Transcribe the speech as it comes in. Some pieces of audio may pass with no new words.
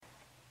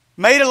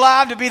Made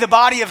alive to be the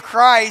body of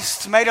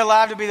Christ, made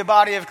alive to be the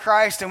body of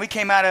Christ. And we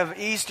came out of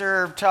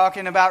Easter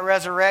talking about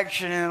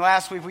resurrection. And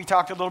last week we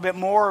talked a little bit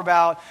more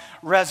about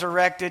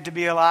resurrected to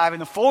be alive in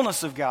the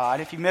fullness of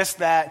God. If you missed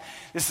that,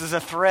 this is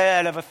a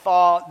thread of a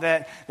thought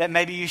that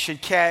maybe you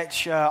should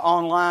catch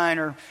online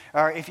or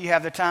if you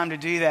have the time to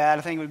do that.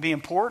 I think it would be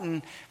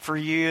important for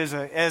you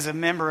as a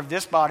member of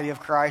this body of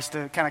Christ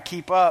to kind of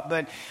keep up.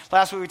 But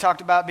last week we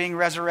talked about being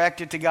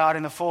resurrected to God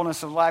in the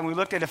fullness of life. And we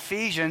looked at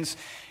Ephesians.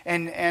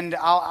 And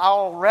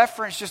I'll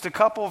reference just a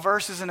couple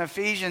verses in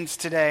Ephesians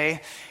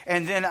today,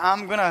 and then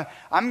I'm gonna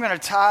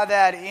tie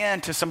that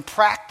into some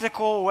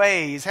practical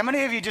ways. How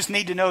many of you just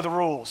need to know the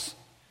rules?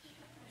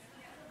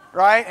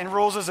 Right? And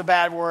rules is a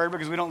bad word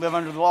because we don't live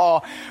under the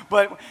law.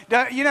 But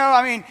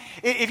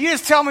if you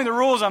just tell me the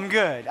rules, I'm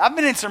good. I've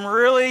been in some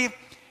really,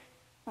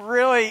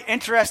 really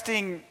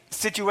interesting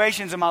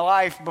situations in my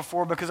life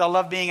before because I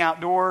love being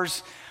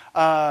outdoors.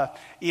 When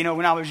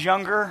I was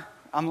younger,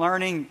 I'm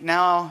learning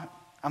now.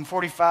 I'm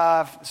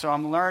 45, so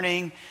I'm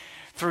learning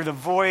through the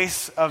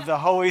voice of the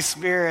Holy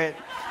Spirit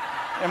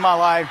in my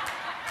life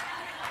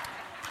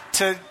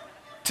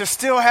to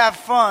still have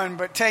fun,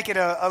 but take it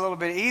a little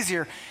bit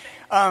easier.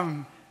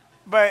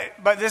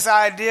 But this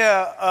idea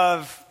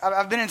of,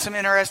 I've been in some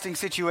interesting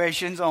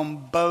situations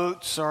on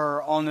boats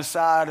or on the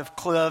side of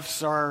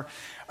cliffs or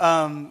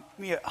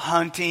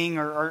hunting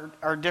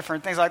or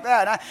different things like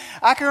that. And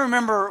I can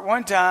remember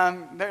one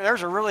time,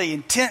 there's a really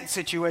intense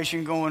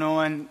situation going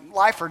on,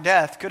 life or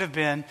death could have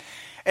been,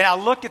 and I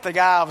looked at the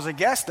guy I was a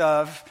guest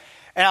of,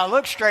 and I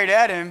looked straight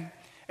at him,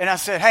 and I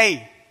said,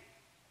 "Hey,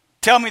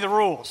 tell me the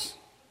rules.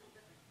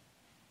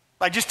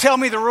 Like, just tell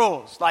me the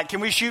rules. Like, can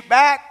we shoot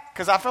back?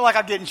 Because I feel like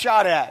I'm getting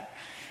shot at."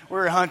 We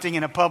were hunting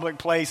in a public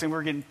place, and we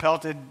were getting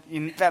pelted.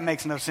 And that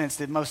makes no sense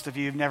that most of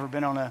you have never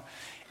been on a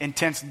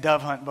intense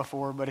dove hunt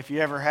before, but if you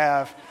ever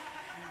have,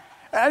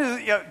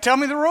 tell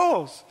me the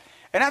rules.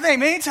 And I think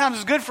many times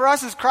it's good for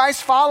us as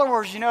Christ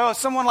followers,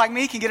 someone like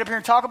me can get up here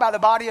and talk about the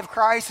body of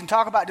Christ and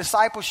talk about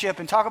discipleship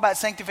and talk about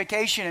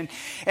sanctification.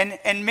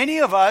 And many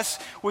of us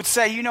would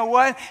say, you know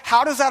what?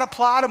 How does that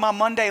apply to my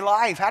Monday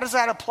life? How does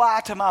that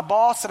apply to my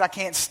boss that I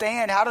can't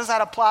stand? How does that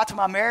apply to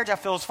my marriage I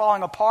feel is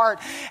falling apart?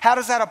 How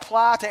does that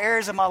apply to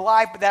areas of my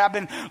life that I've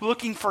been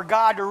looking for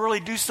God to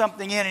really do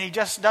something in and He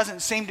just doesn't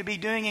seem to be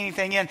doing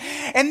anything in?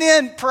 And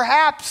then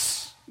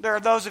perhaps there are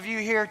those of you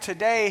here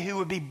today who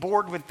would be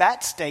bored with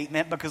that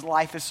statement because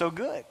life is so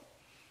good.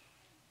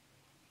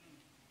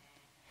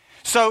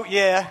 So,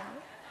 yeah.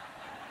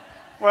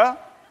 Well,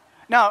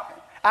 now,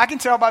 I can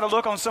tell by the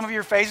look on some of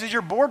your faces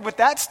you're bored with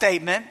that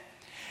statement.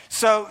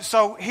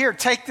 So here,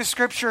 take the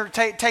scripture,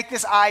 take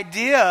this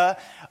idea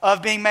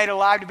of being made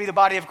alive to be the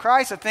body of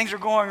Christ, that things are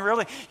going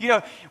really,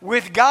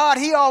 with God,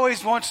 He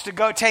always wants to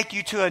go take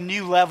you to a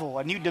new level,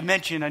 a new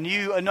dimension, a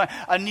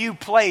new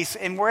place.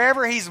 And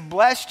wherever He's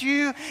blessed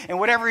you and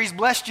whatever He's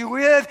blessed you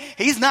with,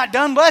 He's not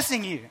done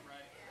blessing you.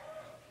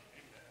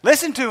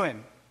 Listen to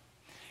Him.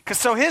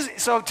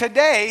 So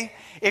today,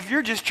 if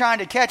you're just trying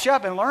to catch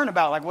up and learn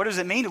about, like, what does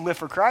it mean to live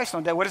for Christ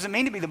on that? What does it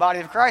mean to be the body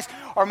of Christ?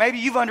 Or maybe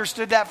you've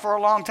understood that for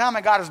a long time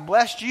and God has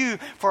blessed you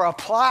for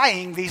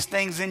applying these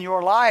things in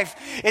your life.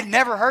 It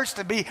never hurts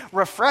to be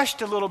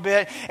refreshed a little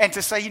bit and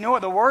to say, you know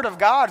what, the Word of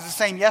God is the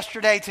same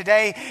yesterday,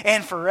 today,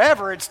 and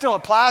forever. It still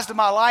applies to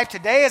my life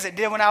today as it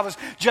did when I was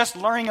just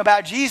learning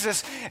about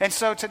Jesus. And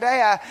so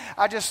today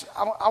I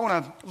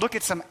want to look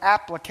at some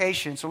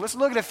application. So let's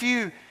look at a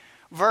few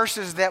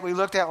verses that we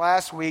looked at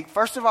last week.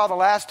 First of all, the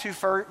last two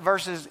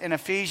verses in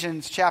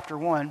Ephesians chapter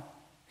 1.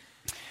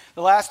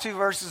 The last two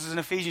verses in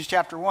Ephesians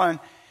chapter 1.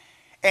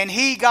 And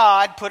He,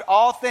 God, put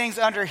all things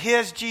under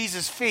His,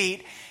 Jesus'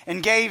 feet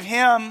and gave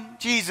Him,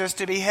 Jesus,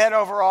 to be head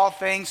over all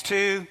things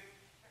to,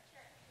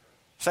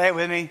 say it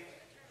with me,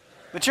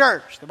 the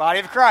church, the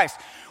body of Christ,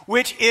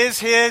 which is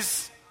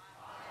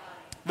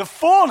the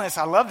fullness,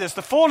 I love this,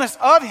 the fullness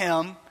of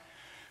Him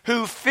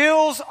who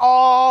fills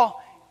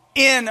all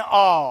in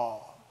all.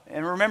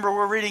 And remember,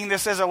 we're reading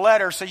this as a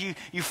letter, so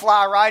you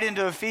fly right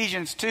into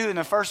Ephesians 2, and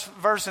the first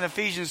verse in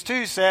Ephesians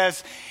 2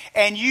 says,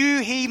 and you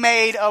He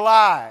made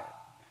alive.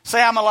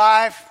 Say, I'm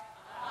alive.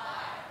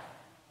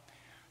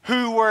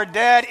 Who were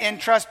dead in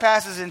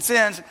trespasses and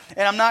sins.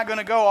 And I'm not going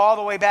to go all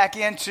the way back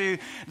into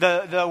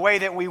the way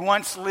that we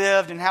once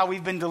lived and how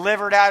we've been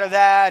delivered out of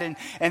that.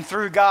 And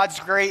through God's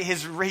great,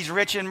 He's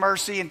rich in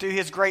mercy, and through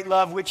His great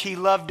love, which He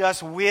loved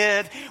us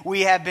with,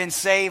 we have been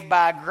saved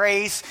by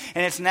grace.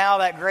 And it's now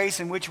that grace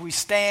in which we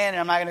stand.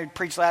 And I'm not going to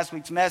preach last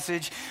week's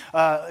message.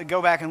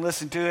 Go back and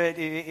listen to it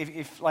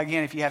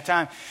if you have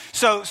time.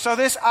 So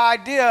this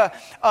idea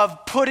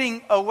of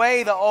putting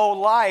away the old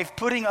life,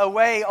 putting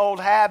away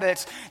old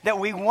habits that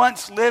we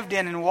once lived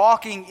in and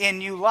walking in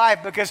new life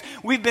because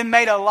we've been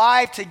made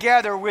alive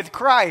together with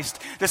Christ.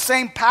 The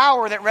same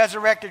power that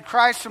resurrected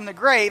Christ from the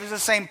grave is the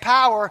same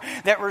power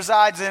that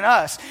resides in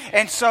us.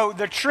 And so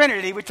the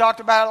Trinity, we talked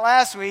about it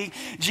last week.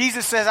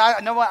 Jesus says,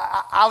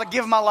 I'll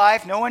give my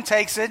life. No one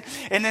takes it.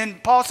 And then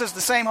Paul says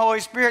the same Holy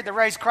Spirit that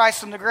raised Christ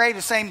from the grave,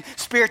 the same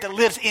Spirit that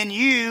lives in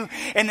you.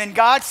 And then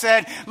God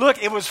said,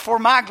 look, it was for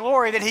my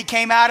glory that he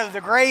came out of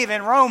the grave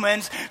in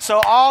Romans. So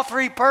all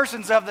three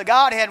persons of the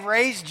Godhead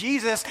raised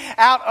Jesus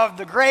out of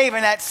the grave.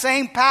 And that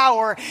same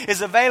power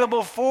is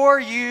available for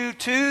you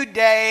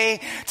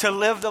today to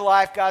live the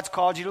life God's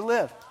called you to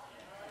live.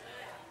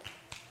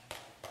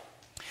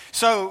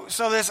 So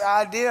this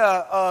idea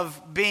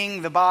of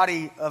being the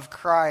body of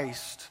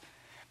Christ,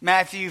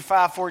 Matthew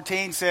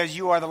 5:14 says,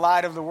 you are the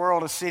light of the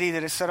world, a city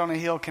that is set on a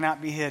hill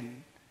cannot be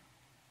hidden.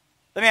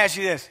 Let me ask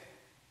you this.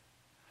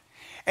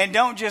 And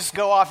don't just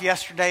go off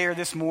yesterday or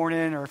this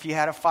morning, or if you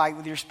had a fight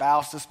with your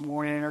spouse this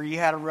morning, or you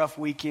had a rough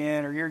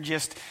weekend, or you're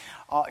just,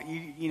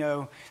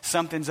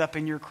 something's up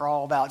in your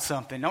crawl about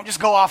something. Don't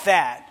just go off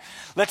that.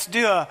 Let's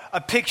do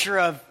a picture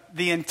of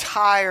the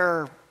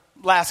entire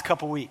last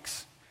couple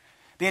weeks.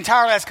 The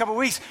entire last couple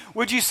weeks.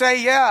 Would you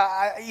say,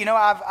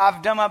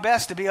 I've done my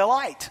best to be a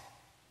light?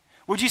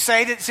 Would you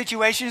say that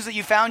situations that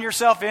you found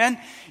yourself in,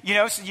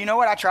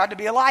 I tried to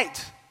be a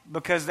light?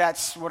 Because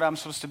that's what I'm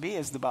supposed to be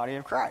as the body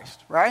of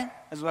Christ, right?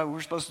 That's what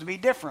we're supposed to be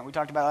different. We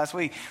talked about last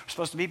week. We're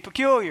supposed to be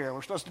peculiar.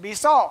 We're supposed to be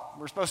salt.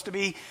 We're supposed to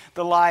be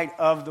the light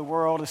of the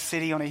world. A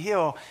city on a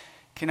hill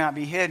cannot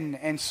be hidden.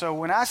 And so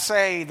when I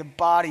say the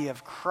body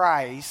of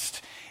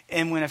Christ,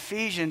 and when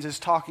Ephesians is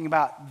talking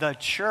about the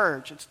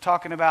church, it's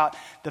talking about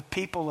the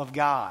people of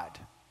God.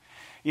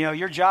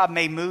 Your job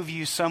may move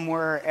you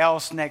somewhere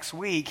else next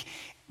week,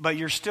 but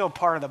you're still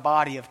part of the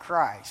body of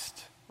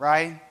Christ,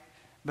 right?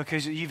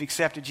 Because you've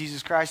accepted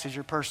Jesus Christ as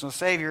your personal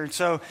Savior. And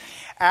so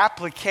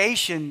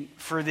application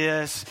for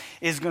this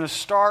is going to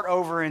start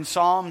over in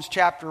Psalms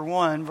chapter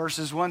 1,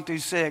 verses 1 through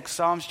 6.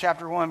 Psalms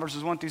chapter 1,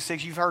 verses 1 through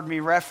 6. You've heard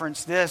me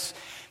reference this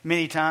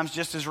many times,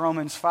 just as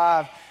Romans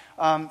 5.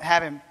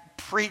 Haven't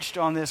preached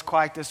on this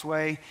quite this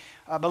way.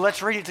 But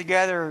let's read it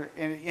together.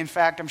 In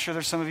fact, I'm sure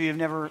there's some of you who have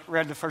never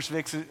read the first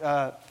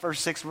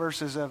 6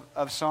 verses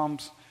of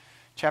Psalms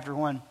chapter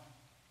 1.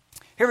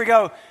 Here we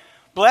go.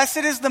 Blessed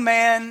is the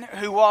man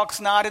who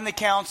walks not in the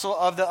counsel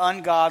of the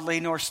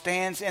ungodly, nor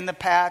stands in the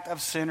path of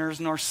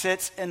sinners, nor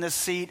sits in the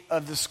seat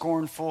of the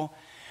scornful.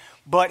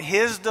 But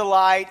his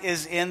delight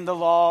is in the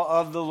law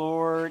of the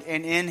Lord,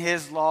 and in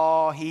his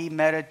law he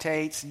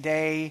meditates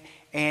day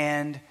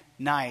and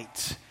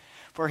night.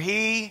 For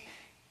he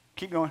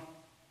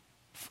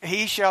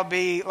shall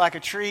be like a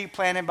tree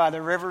planted by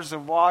the rivers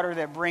of water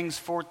that brings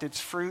forth its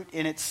fruit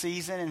in its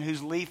season, and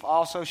whose leaf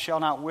also shall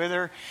not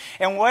wither.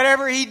 And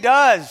whatever he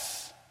does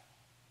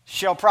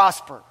shall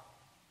prosper.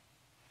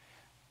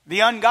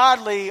 The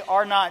ungodly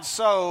are not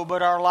so,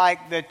 but are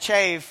like the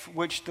chaff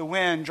which the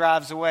wind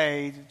drives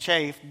away.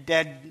 Chaff,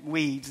 dead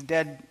weeds,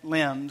 dead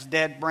limbs,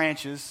 dead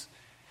branches.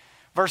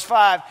 Verse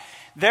 5,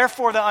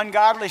 therefore the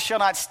ungodly shall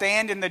not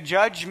stand in the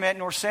judgment,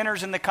 nor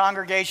sinners in the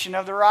congregation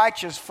of the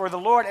righteous. For the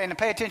Lord, and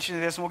pay attention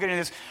to this, and we'll get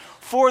into this.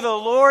 For the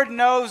Lord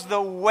knows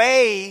the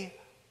way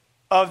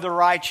of the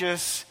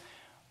righteous,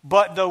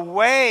 but the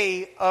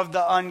way of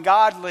the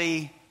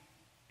ungodly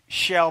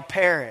shall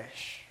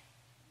perish.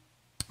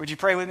 Would you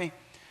pray with me?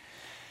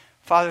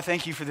 Father,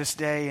 thank you for this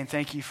day, and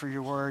thank you for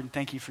your word, and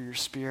thank you for your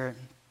Spirit.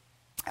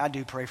 I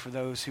do pray for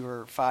those who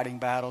are fighting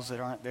battles that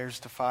aren't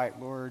theirs to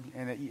fight, Lord,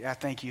 and I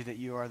thank you that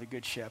you are the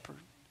good shepherd.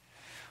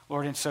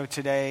 Lord, and so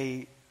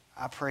today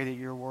I pray that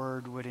your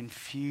word would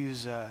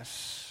infuse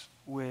us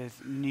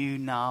with new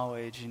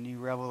knowledge and new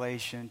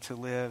revelation to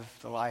live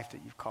the life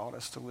that you've called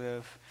us to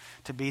live,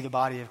 to be the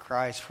body of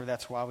Christ, for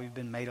that's why we've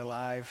been made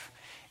alive.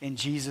 In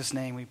Jesus'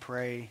 name we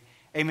pray.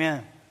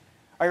 Amen.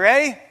 Are you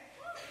ready?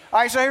 All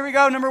right, so here we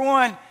go. Number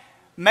 1,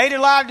 made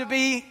alive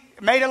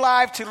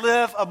to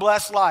live a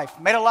blessed life.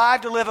 Made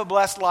alive to live a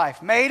blessed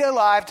life. Made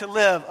alive to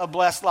live a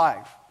blessed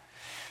life.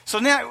 So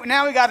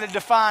now we got to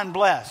define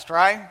blessed,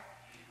 right?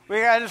 We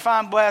got to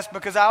define blessed,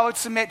 because I would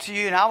submit to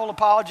you, and I will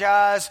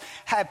apologize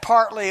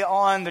partly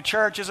on the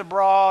churches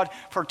abroad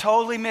for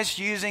totally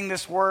misusing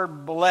this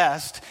word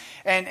blessed.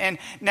 And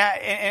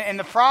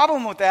the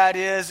problem with that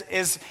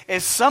is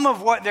some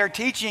of what they're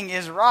teaching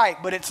is right,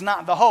 but it's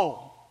not the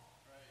whole.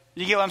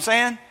 You get what I'm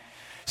saying?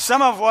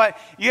 Some of what,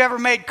 you ever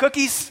made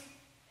cookies?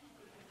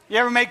 You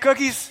ever made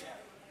cookies?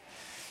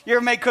 You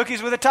ever made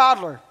cookies with a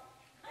toddler?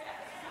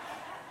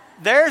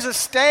 There's a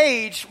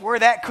stage where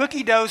that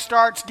cookie dough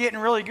starts getting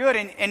really good,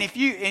 and if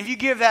you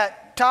give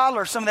that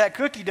toddler some of that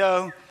cookie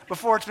dough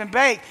before it's been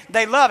baked,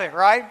 they love it,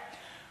 right?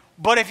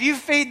 But if you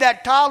feed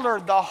that toddler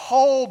the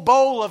whole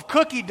bowl of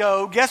cookie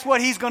dough, guess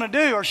what he's going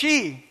to do, or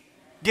she?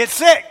 Get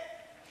sick.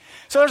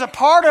 So there's a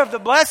part of the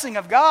blessing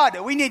of God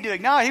that we need to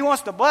acknowledge. He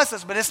wants to bless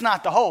us, but it's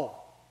not the whole.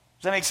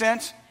 Does that make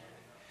sense?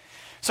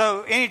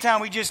 So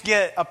anytime we just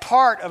get a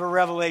part of a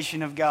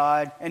revelation of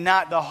God and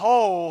not the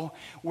whole,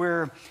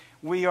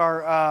 we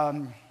are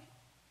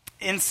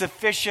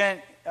insufficient,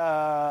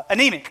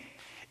 anemic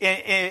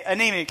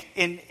anemic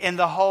in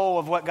the whole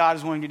of what God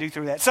is wanting to do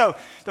through that. So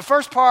the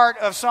first part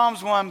of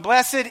Psalms 1,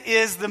 blessed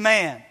is the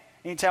man.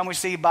 Anytime we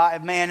see a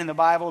man in the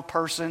Bible,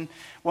 person,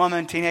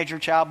 woman, teenager,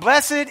 child,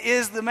 blessed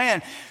is the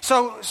man.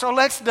 So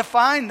let's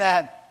define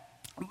that.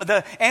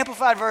 The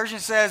Amplified Version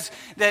says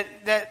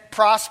that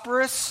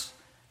prosperous,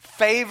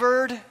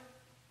 favored,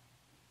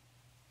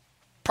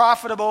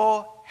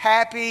 profitable,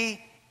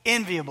 happy,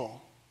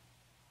 enviable.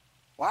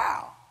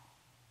 Wow.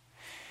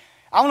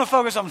 I want to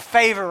focus on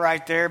favor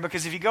right there,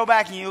 because if you go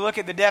back and you look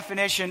at the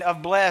definition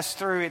of blessed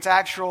through its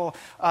actual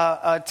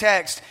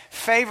text,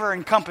 favor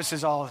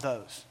encompasses all of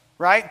those,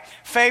 right?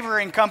 Favor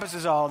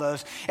encompasses all of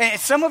those. And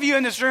some of you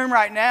in this room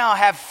right now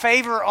have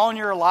favor on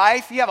your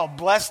life. You have a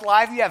blessed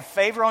life. You have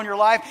favor on your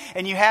life,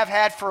 and you have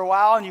had for a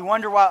while, and you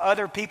wonder why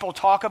other people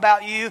talk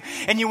about you,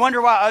 and you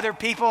wonder why other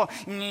people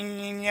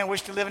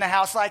wish to live in a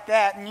house like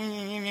that.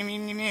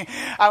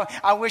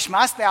 I wish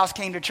my spouse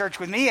came to church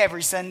with me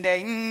every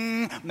Sunday.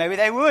 Maybe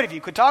they would if you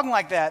quit talking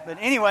like that. But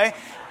anyway,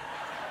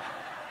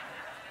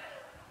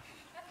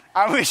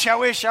 I wish. Let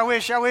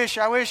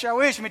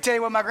me tell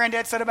you what my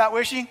granddad said about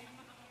wishing.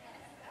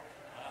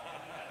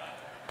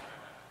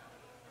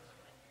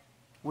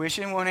 Wish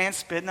in one hand,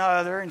 spit in the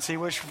other, and see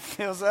which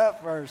fills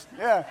up first.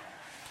 Yeah.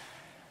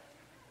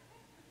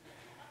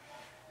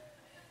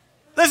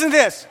 Listen to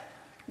this.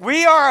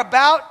 We are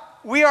about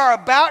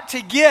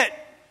to get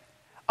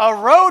a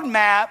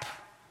roadmap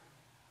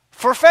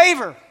for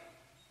favor.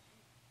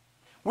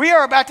 We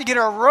are about to get a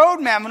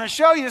roadmap. I'm going to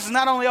show you this is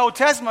not only Old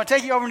Testament. I'll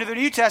take you over into the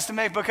New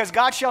Testament, because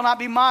God shall not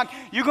be mocked.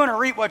 You're going to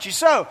reap what you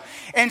sow.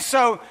 And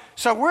so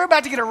we're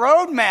about to get a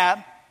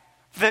roadmap.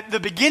 The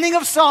beginning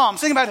of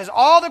Psalms, think about this,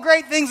 all the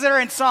great things that are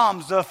in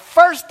Psalms, the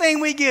first thing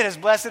we get is,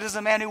 blessed is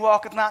the man who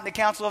walketh not in the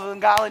counsel of the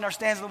ungodly, nor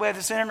stands in the way of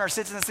the sinner, nor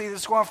sits in the seat of the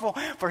scornful,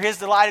 for his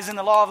delight is in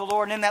the law of the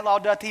Lord, and in that law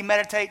doth he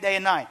meditate day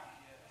and night.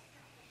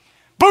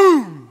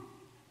 Boom!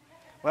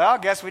 Well, I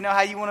guess we know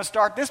how you want to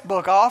start this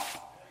book off.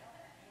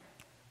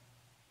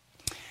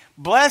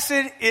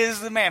 Blessed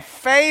is the man,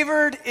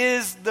 favored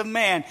is the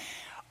man,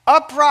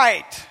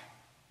 upright,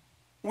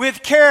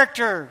 with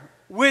character,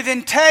 with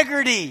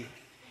integrity,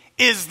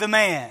 is the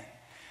man.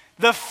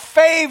 The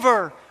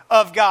favor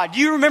of God.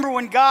 Do you remember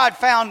when God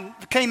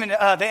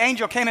the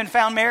angel came and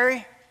found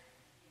Mary?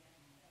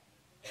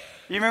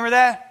 You remember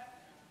that?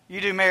 You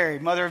do, Mary,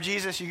 mother of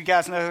Jesus. You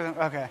guys know?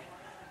 Okay.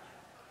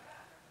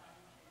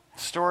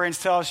 Historians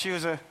tell us she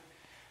was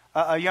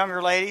a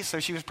younger lady, so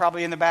she was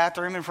probably in the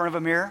bathroom in front of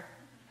a mirror.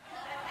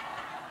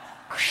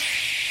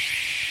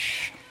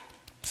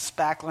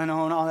 Spackling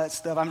on all that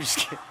stuff. I'm just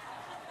kidding.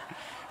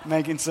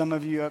 Making some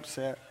of you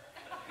upset.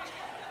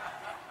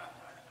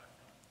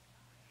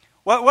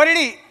 What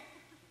did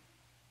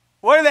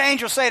the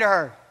angel say to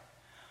her?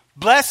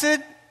 Blessed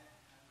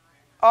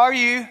are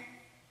you.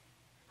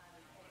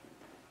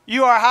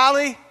 You are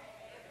highly.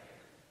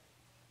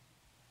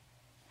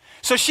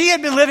 So she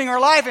had been living her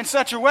life in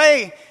such a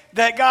way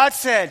that God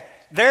said,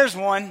 there's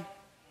one.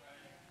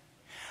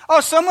 Oh,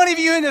 so many of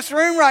you in this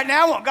room right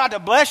now want God to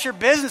bless your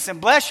business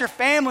and bless your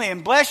family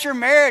and bless your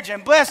marriage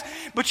and bless,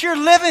 but you're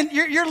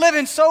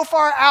living so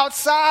far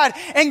outside,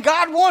 and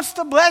God wants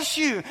to bless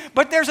you.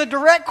 But there's a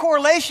direct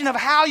correlation of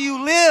how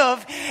you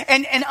live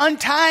and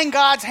untying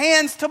God's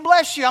hands to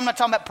bless you. I'm not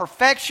talking about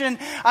perfection.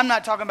 I'm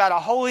not talking about a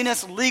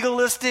holiness,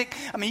 legalistic.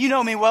 I mean, you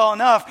know me well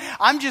enough.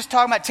 I'm just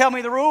talking about tell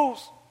me the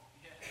rules.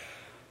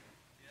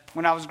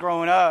 When I was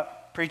growing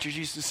up, preachers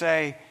used to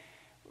say,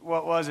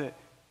 what was it?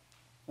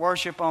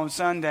 Worship on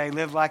Sunday,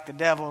 live like the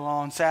devil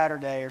on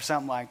Saturday, or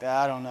something like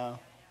that. I don't know.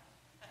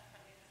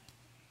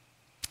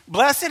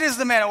 Blessed is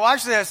the man.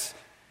 Watch this.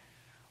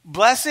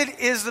 Blessed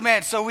is the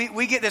man. So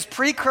we get this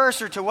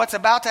precursor to what's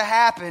about to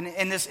happen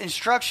in this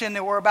instruction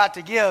that we're about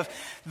to give.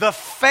 The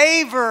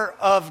favor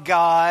of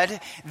God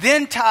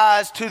then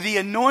ties to the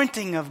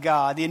anointing of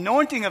God. The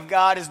anointing of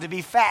God is to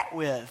be fat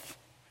with,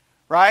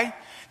 right?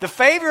 The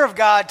favor of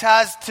God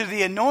ties to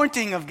the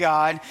anointing of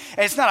God,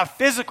 and it's not a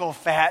physical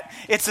fat,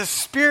 it's a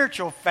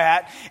spiritual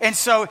fat, and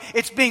so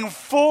it's being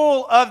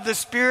full of the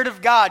Spirit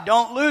of God.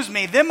 Don't lose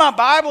me. Then my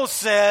Bible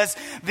says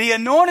the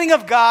anointing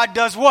of God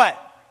does what?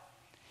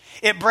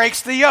 It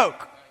breaks the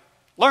yoke.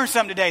 Learn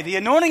something today. The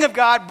anointing of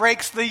God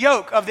breaks the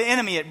yoke of the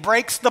enemy. It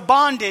breaks the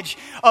bondage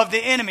of the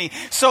enemy.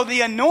 So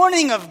the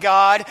anointing of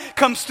God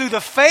comes through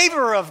the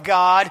favor of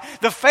God.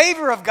 The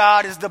favor of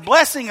God is the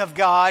blessing of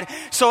God.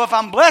 So if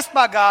I'm blessed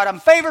by God, I'm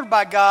favored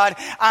by God,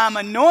 I'm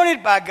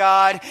anointed by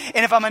God.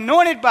 And if I'm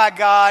anointed by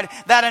God,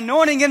 that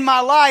anointing in my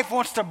life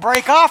wants to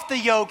break off the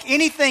yoke,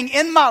 anything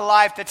in my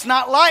life that's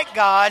not like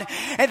God.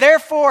 And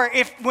therefore,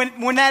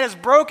 when that is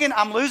broken,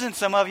 I'm losing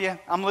some of you.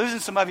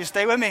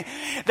 Stay with me.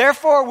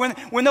 Therefore,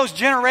 when those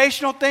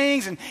generational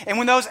things and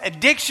when those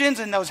addictions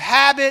and those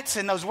habits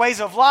and those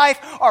ways of life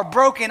are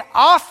broken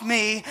off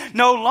me,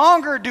 no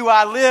longer do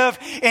I live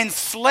in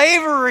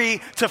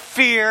slavery to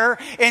fear,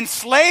 in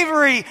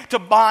slavery to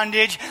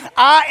bondage.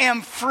 I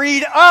am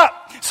freed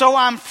up. So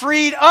I'm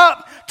freed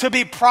up to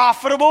be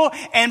profitable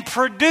and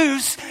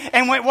produce.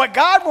 And what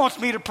God wants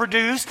me to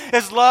produce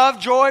is love,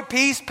 joy,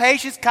 peace,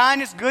 patience,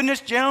 kindness,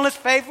 goodness, gentleness,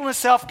 faithfulness,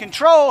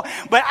 self-control.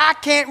 But I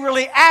can't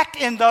really act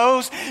in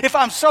those if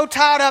I'm so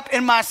tied up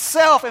in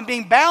myself and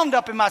being bound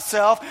up in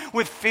myself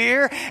with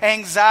fear,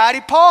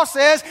 anxiety. Paul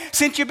says,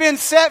 since you've been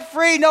set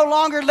free, no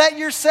longer let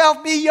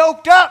yourself be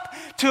yoked up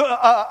to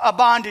a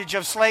bondage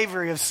of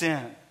slavery of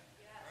sin.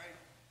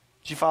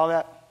 Did you follow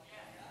that?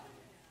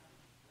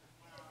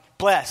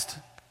 Blessed.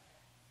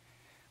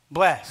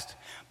 Blessed.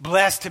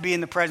 Blessed to be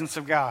in the presence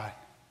of God.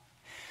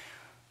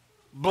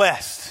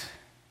 Blessed.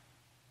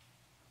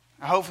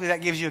 Hopefully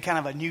that gives you a kind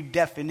of a new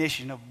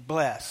definition of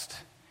blessed.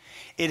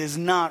 It is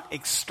not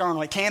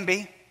external. It can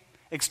be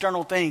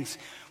external things,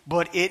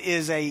 but it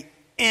is an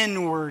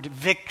inward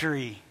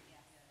victory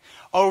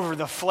over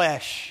the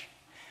flesh,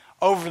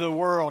 over the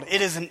world.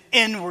 It is an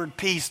inward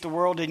peace the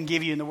world didn't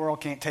give you and the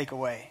world can't take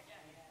away.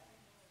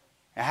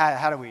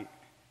 How do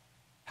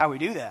we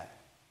do that?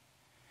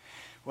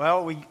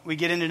 Well, we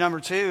get into number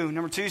 2.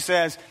 Number 2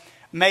 says,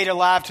 made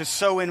alive to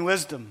sow in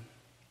wisdom.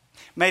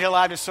 Made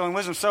alive to sow in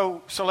wisdom.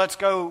 So let's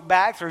go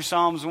back through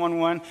Psalms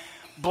 1:1.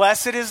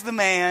 Blessed is the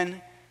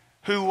man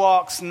who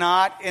walks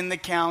not in the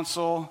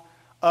counsel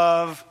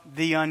of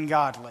the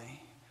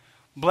ungodly.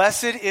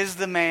 Blessed is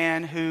the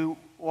man who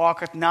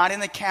walketh not in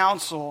the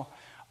counsel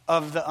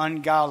of the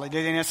ungodly.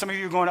 And some of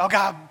you are going, oh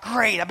God,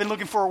 great, I've been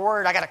looking for a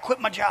word. I got to quit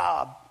my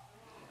job.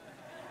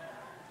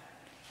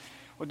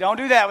 Well, don't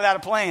do that without a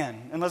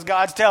plan, unless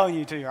God's telling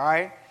you to, all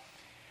right?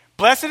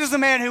 Blessed is the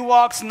man who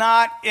walks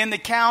not in the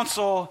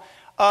counsel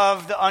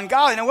of the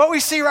ungodly. Now, what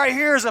we see right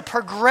here is a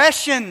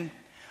progression,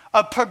 and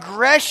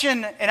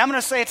I'm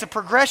going to say it's a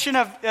progression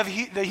of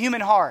the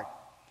human heart.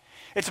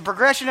 It's a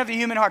progression of the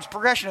human heart. It's a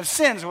progression of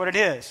sin is what it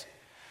is.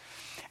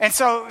 And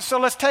so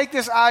let's take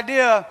this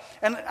idea,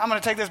 and I'm going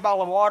to take this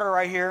bottle of water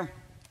right here,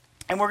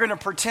 and we're going to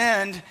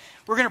pretend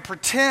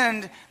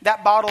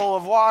that bottle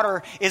of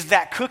water is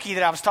that cookie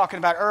that I was talking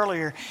about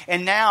earlier.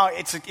 And now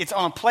it's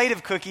on a plate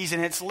of cookies,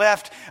 and it's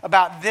left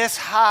about this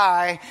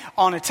high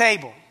on a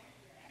table.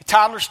 The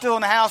toddler's still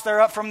in the house.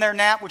 They're up from their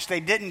nap, which they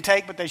didn't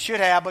take, but they should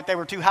have, but they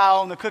were too high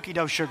on the cookie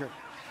dough sugar.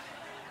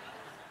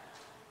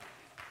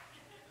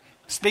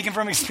 Speaking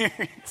from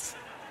experience.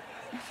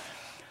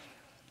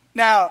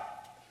 Now,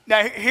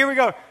 here we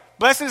go.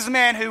 Blessed is the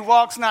man who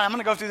walks not, I'm going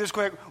to go through this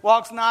quick,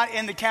 walks not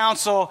in the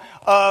counsel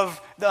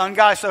of the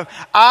ungodly. So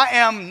I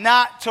am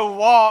not to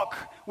walk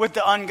with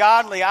the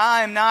ungodly.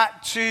 I am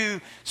not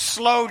to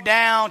slow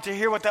down to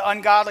hear what the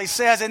ungodly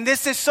says. And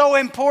this is so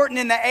important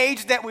in the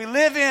age that we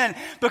live in,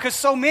 because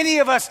so many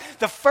of us,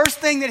 the first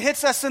thing that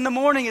hits us in the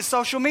morning is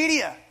social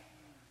media.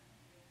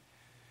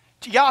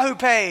 Yahoo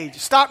page,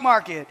 stock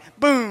market,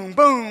 boom,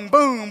 boom,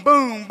 boom,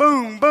 boom,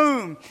 boom,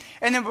 boom.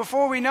 And then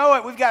before we know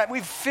it,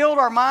 we've filled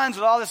our minds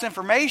with all this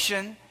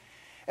information,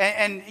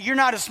 and you're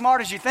not as smart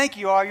as you think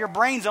you are. Your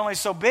brain's only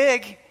so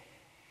big.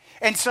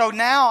 And so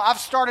now I've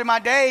started my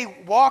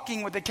day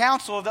walking with the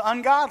counsel of the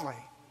ungodly.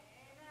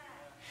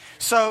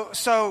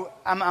 So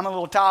I'm a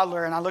little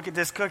toddler, and I look at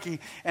this cookie,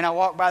 and I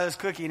walk by this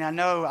cookie, and I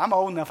know I'm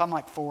old enough. I'm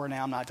like 4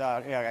 now. I'm not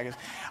tired. Yeah, I guess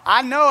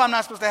I know I'm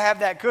not supposed to have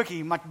that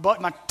cookie. My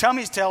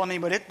tummy's telling me,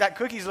 but that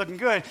cookie's looking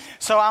good.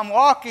 So I'm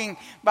walking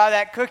by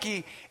that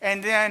cookie,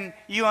 and then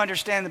you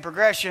understand the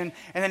progression.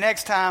 And the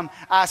next time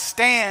I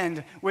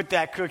stand with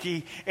that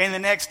cookie, and the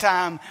next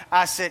time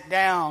I sit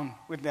down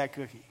with that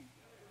cookie.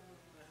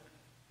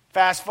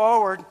 Fast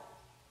forward,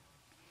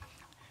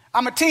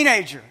 I'm a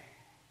teenager.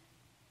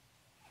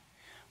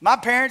 My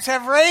parents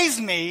have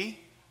raised me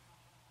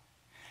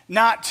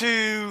not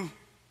to,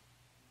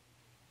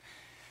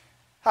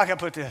 how can I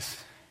put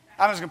this?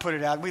 I'm just going to put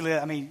it out.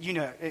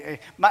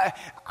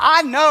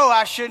 I know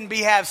I shouldn't be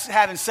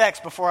having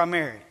sex before I'm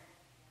married.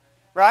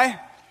 Right?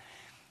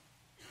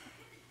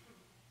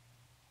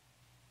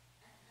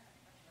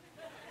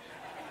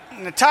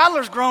 And the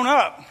toddler's grown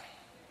up.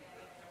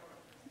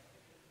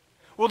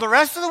 Well, the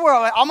rest of the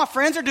world, all my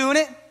friends are doing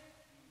it.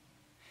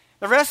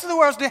 The rest of the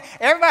world's doing it.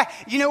 Everybody,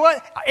 you know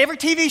what? Every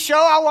TV show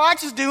I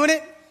watch is doing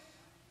it.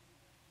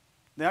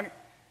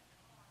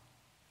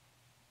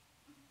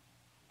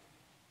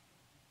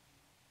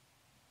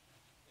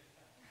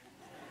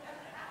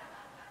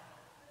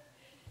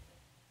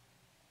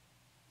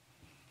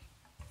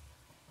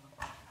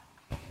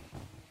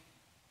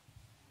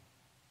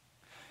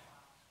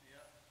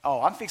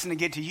 Oh, I'm fixing to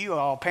get to you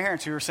all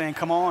parents who are saying,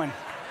 come on.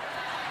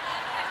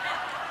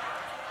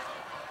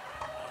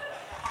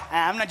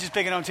 I'm not just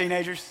picking on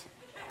teenagers.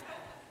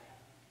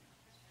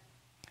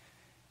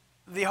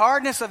 The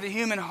hardness of the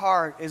human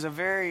heart is a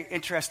very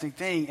interesting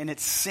thing, and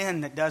it's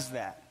sin that does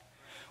that.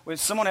 With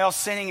someone else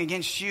sinning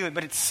against you,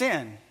 but it's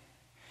sin.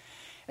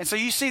 And so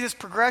you see this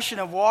progression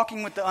of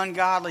walking with the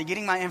ungodly,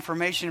 getting my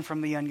information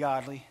from the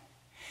ungodly.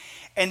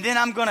 And then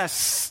I'm going to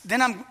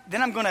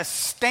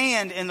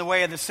stand in the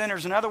way of the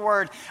sinners. In other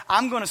words,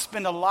 I'm going to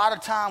spend a lot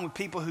of time with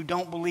people who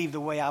don't believe the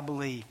way I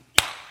believe.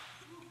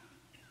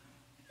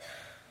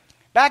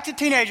 Back to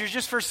teenagers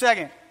just for a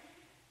second.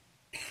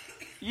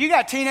 You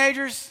got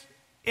teenagers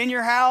in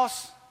your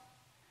house,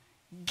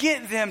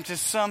 get them to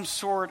some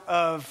sort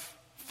of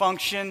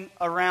function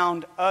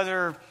around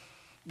other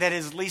that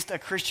is at least a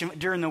Christian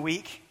during the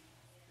week.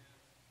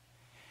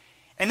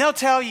 And they'll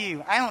tell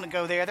you, I don't want to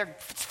go there.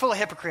 It's full of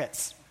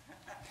hypocrites.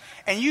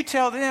 And you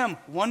tell them,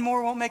 one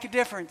more won't make a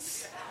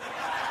difference.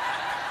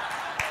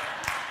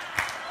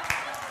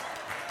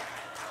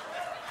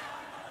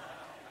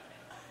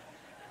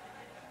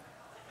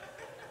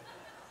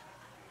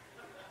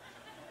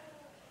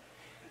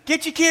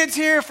 Get your kids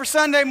here for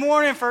Sunday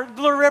morning for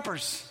Little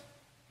Rippers.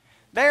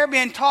 They're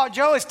being taught.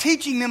 Joe is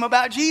teaching them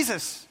about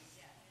Jesus.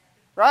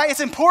 Right? It's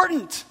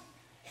important.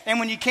 And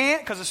when you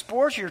can't, because of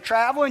sports, you're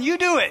traveling, you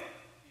do it.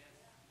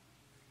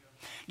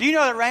 Do you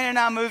know that Raina and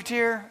I moved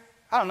here?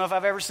 I don't know if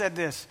I've ever said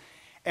this.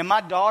 And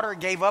my daughter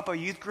gave up a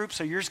youth group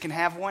so yours can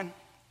have one.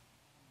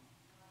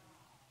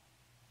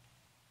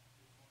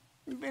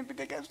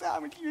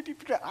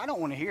 I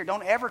don't want to hear it.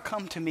 Don't ever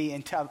come to me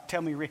and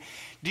tell me.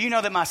 Do you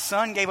know that my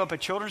son gave up a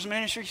children's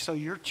ministry so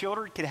your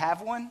children could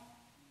have one?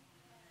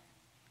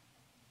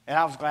 And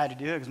I was glad to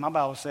do it because my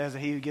Bible says that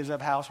he who gives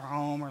up house or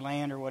home or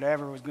land or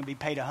whatever was going to be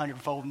paid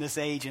 100-fold in this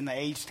age and the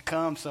age to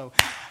come. So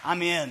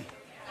I'm in.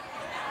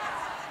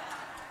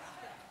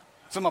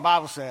 That's what my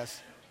Bible says.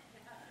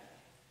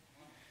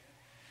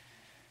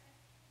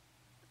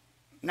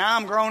 Now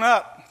I'm grown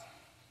up.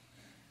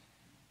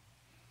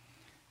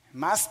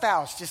 My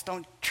spouse just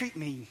don't treat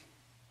me.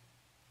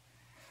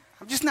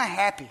 I'm just not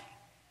happy.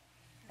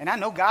 And I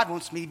know God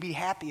wants me to be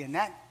happy, and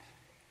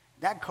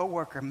that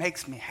coworker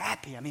makes me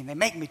happy. I mean, they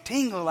make me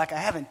tingle like I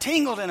haven't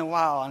tingled in a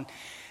while. And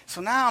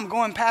so now I'm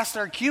going past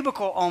their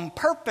cubicle on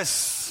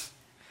purpose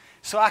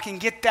so I can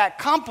get that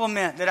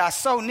compliment that I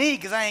so need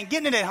because I ain't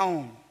getting it at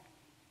home.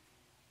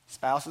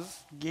 Spouses,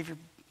 give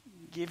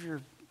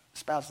your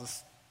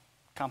spouses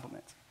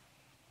compliments.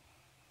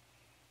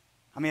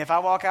 I mean, if I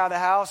walk out of the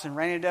house and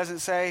Raina doesn't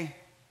say,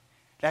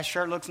 that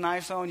shirt looks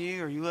nice on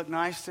you or you look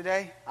nice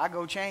today, I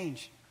go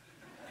change.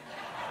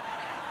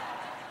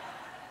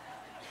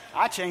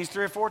 I change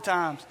 3 or 4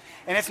 times.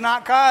 And it's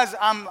not because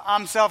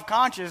I'm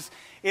self-conscious.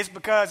 It's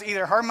because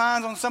either her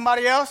mind's on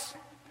somebody else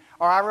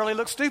or I really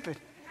look stupid.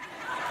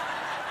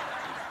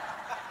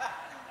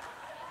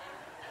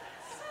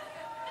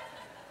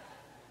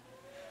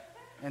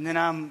 And then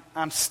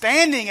I'm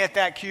standing at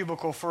that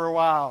cubicle for a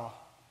while.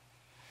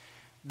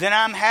 Then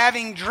I'm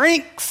having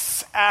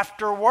drinks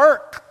after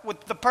work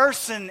with the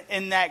person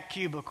in that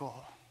cubicle.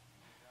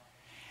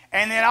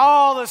 And then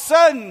all of a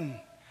sudden,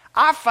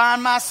 I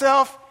find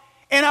myself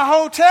in a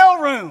hotel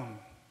room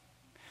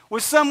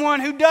with someone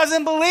who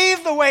doesn't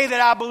believe the way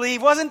that I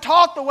believe, wasn't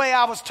taught the way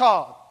I was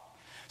taught.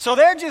 So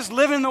they're just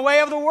living the way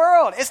of the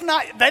world.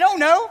 They don't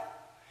know.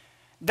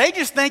 They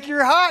just think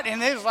you're hot.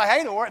 And they're just like,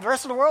 hey, the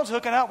rest of the world's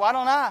hooking up. Why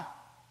don't I?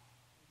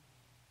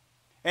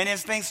 And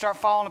as things start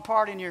falling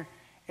apart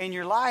in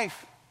your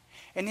life,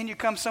 and then you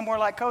come somewhere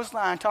like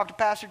Coastline, talk to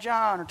Pastor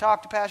John, or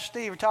talk to Pastor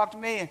Steve, or talk to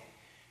me, and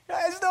you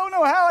guys don't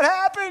know how it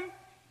happened.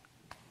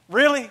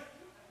 Really?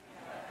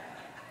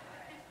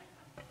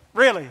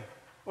 Really?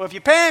 Well, if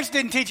your parents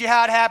didn't teach you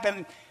how it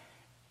happened,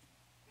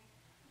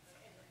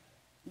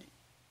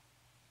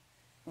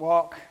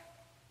 walk,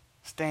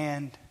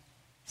 stand,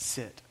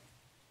 sit.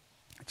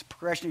 It's a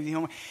progression of the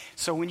human.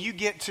 So when you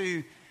get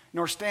to,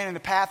 nor stand in the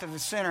path of the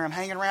sinner, I'm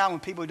hanging around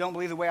with people who don't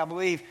believe the way I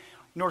believe,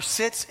 nor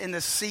sits in the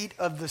seat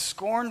of the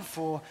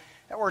scornful.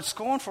 That word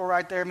scornful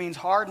right there means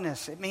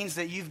hardness. It means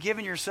that you've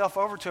given yourself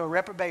over to a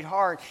reprobate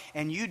heart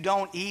and you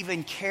don't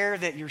even care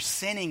that you're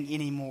sinning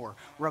anymore.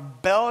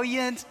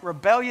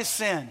 Rebellious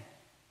sin.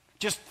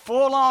 Just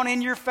full on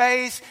in your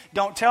face.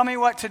 Don't tell me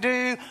what to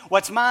do.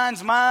 What's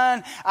mine's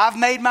mine. I've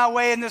made my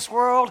way in this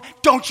world.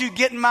 Don't you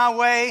get in my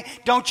way.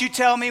 Don't you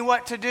tell me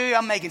what to do.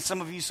 I'm making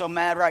some of you so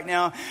mad right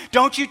now.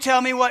 Don't you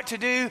tell me what to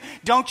do.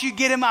 Don't you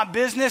get in my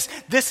business.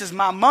 This is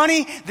my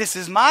money. This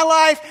is my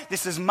life.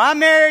 This is my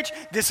marriage.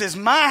 This is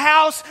my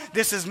house.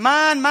 This is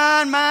mine,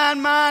 mine, mine,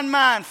 mine,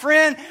 mine.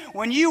 Friend,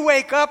 when you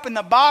wake up in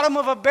the bottom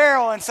of a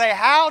barrel and say,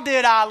 how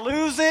did I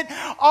lose it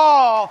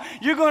all?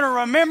 You're going to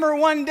remember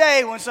one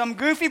day when some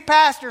goofy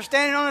pastor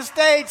standing on a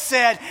stage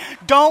said,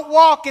 don't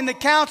walk in the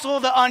counsel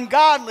of the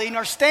ungodly,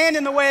 nor stand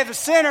in the way of the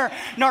sinner,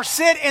 nor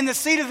sit in the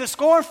seat of the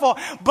scornful,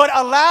 but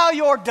allow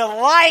your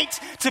delight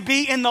to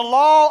be in the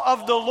law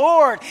of the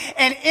Lord.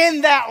 And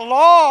in that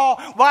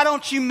law, why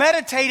don't you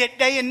meditate it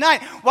day and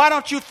night? Why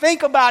don't you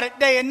think about it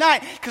day and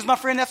night? Because, my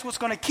friend, that's what's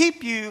going to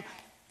keep you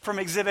from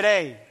Exhibit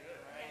A.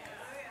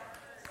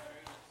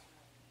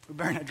 We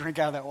better not drink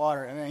out of that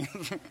water. I mean.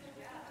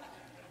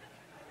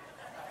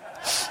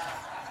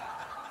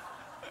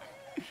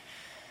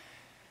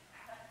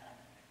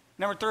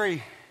 Number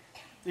 3.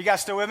 You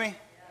guys still with me?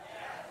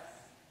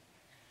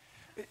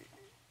 Yes.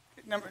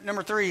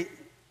 Number 3.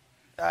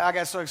 I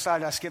got so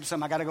excited I skipped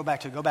something. I got to go back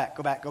to Go back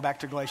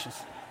to Galatians.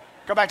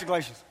 Go back to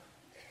Galatians.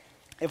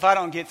 If I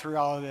don't get through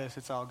all of this,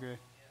 it's all good.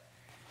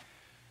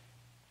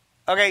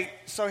 Okay,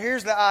 so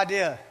here's the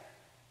idea.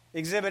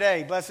 Exhibit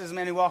A. Blessed is the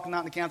man who walketh not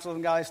in the counsel of the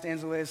ungodly,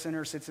 stands in the way of the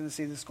sinner, sits in the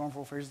seat of the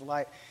scornful, for his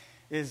delight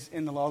is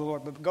in the law of the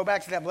Lord. But go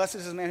back to that. Blessed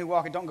is the man who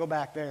walketh. Don't go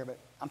back there, but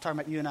I'm talking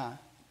about you and I.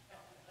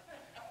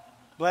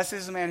 Blessed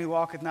is the man who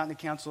walketh not in the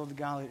counsel of the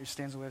godly, or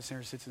stands away of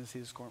sinners, sits in the seat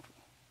of the scornful.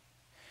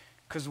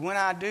 Because when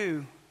I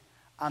do,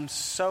 I'm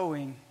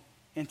sowing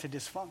into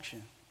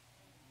dysfunction.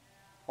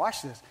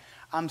 Watch this.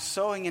 I'm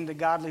sowing into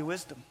godly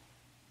wisdom,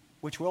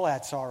 which will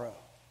add sorrow.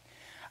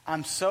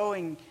 I'm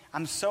sowing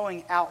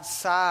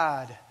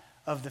outside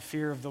of the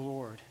fear of the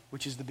Lord,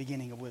 which is the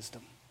beginning of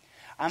wisdom.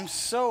 I'm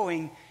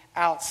sowing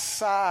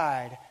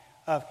outside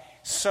of...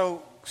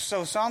 So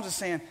Psalms is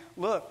saying,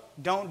 look,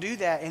 don't do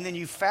that. And then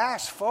you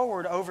fast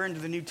forward over into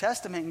the New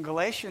Testament, and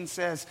Galatians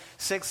says,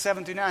 6,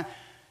 7 through 9,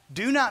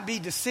 do not be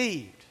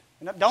deceived.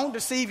 Don't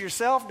deceive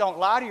yourself. Don't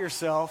lie to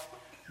yourself.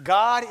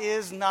 God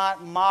is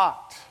not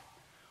mocked.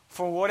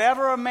 For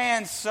whatever a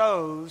man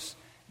sows,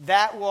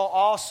 that will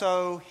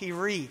also he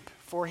reap.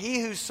 For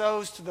he who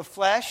sows to the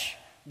flesh,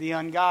 the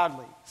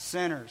ungodly,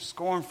 sinners,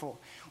 scornful,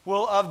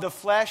 will of the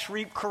flesh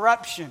reap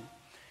corruption.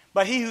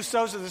 But he who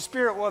sows to the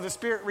Spirit will of the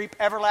Spirit reap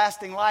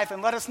everlasting life.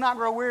 And let us not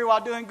grow weary while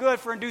doing good,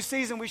 for in due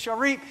season we shall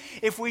reap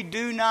if we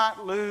do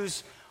not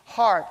lose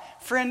heart.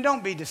 Friend,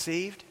 don't be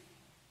deceived.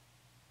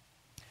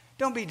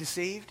 Don't be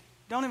deceived.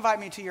 Don't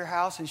invite me to your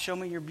house and show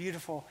me your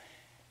beautiful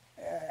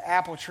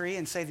apple tree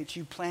and say that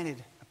you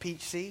planted a peach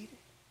seed.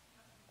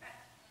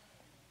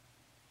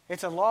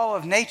 It's a law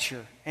of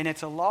nature, and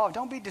it's a law of,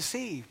 don't be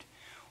deceived.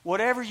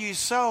 Whatever you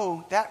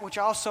sow, that which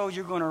also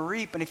you're going to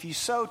reap. And if you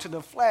sow to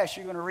the flesh,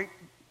 you're going to reap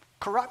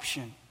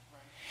corruption.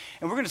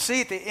 And we're going to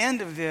see at the end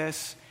of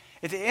this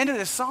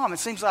psalm, it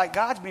seems like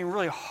God's being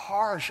really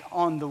harsh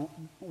on the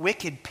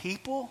wicked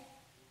people,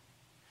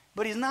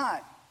 but he's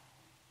not.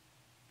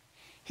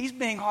 He's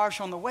being harsh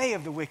on the way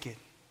of the wicked,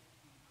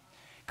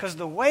 because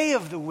the way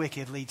of the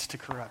wicked leads to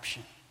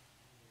corruption.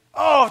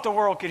 Oh, if the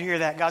world could hear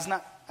that.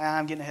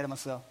 I'm getting ahead of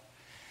myself.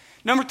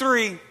 Number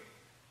 3,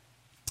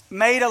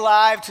 made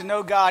alive to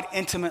know God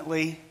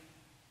intimately.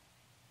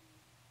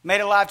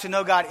 Made alive to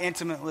know God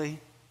intimately.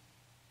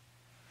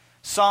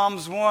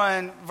 Psalms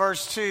 1,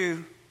 verse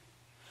 2.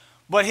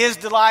 But his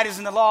delight is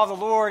in the law of the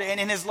Lord, and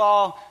in his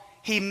law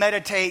he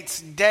meditates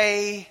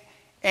day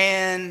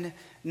and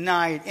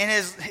night.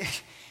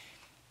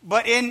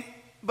 But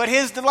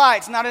his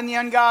delight's not in the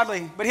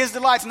ungodly. But his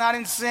delight's not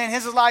in sin.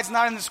 His delight's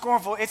not in the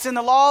scornful. It's in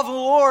the law of the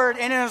Lord,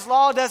 and in his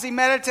law does he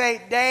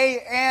meditate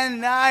day and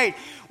night.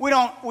 We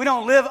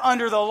don't live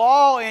under the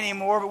law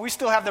anymore, but we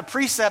still have the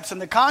precepts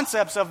and the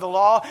concepts of the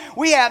law.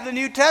 We have the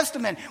New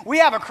Testament. We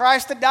have a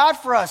Christ that died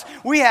for us.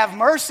 We have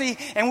mercy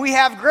and we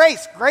have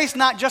grace. Grace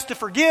not just to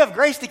forgive,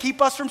 grace to keep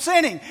us from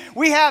sinning.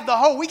 We get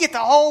the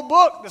whole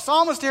book. The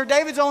psalmist here,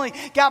 David's only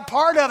got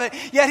part of it,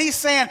 yet he's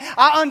saying,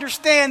 I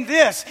understand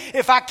this.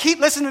 If I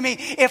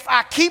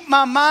keep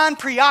my mind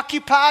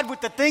preoccupied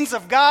with the things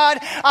of God,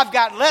 I've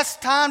got less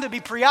time to be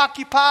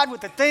preoccupied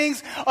with the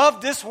things of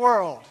this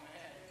world.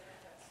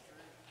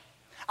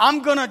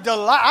 I'm going to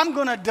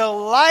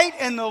delight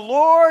in the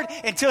Lord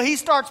until he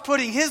starts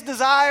putting his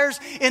desires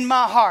in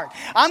my heart.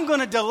 I'm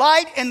going to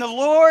delight in the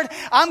Lord.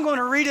 I'm going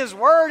to read his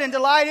word and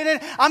delight in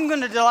it. I'm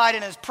going to delight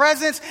in his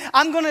presence.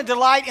 I'm going to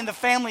delight in the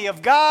family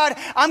of God.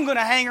 I'm going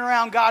to hang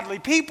around godly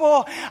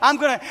people. I'm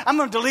going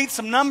to delete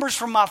some numbers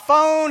from my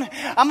phone.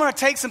 I'm going to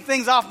take some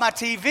things off my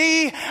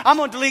TV. I'm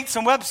going to delete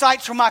some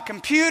websites from my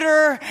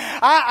computer.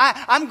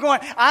 I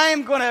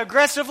am going to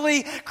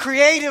aggressively,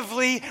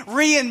 creatively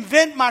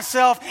reinvent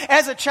myself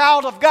as a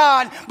child of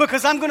God,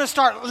 because I'm going to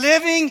start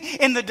living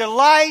in the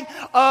delight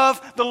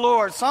of the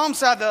Lord.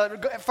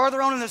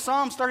 Further on in the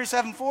Psalms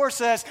 37:4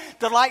 says,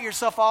 delight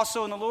yourself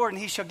also in the Lord, and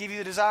he shall give you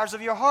the desires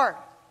of your heart.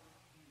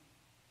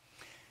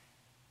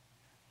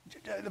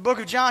 The book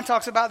of John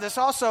talks about this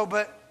also,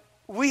 but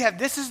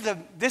this is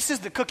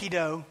the cookie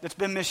dough that's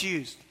been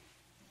misused.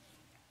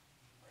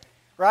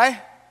 Right?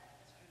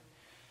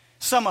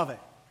 Some of it.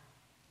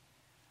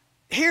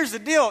 Here's the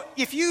deal.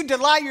 If you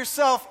delight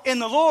yourself in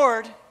the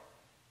Lord,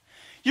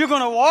 you're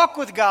going to walk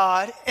with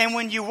God, and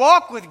when you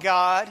walk with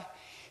God,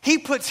 he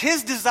puts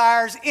his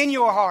desires in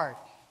your heart.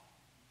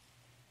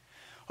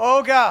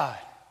 Oh God,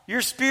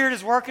 your spirit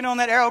is working on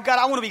that area. Oh God,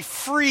 I want to be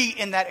free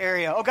in that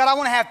area. Oh God, I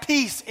want to have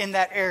peace in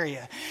that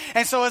area.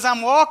 And so as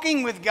I'm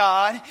walking with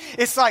God,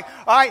 it's like,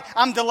 all right,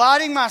 I'm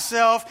delighting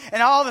myself,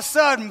 and all of a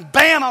sudden,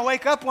 bam, I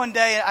wake up one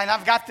day and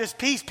I've got this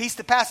peace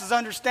that passes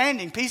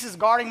understanding. Peace is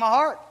guarding my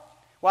heart.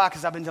 Why?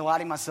 Because I've been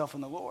delighting myself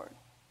in the Lord.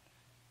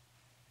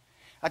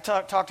 I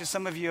talked to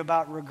some of you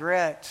about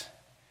regret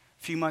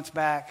a few months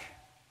back,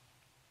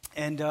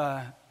 and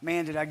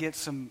man, did I get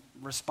some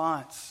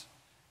response,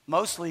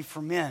 mostly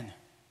from men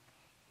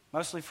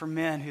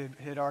who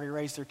had already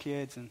raised their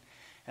kids, and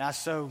I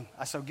so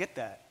get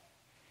that.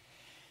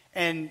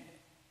 And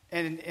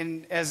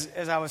as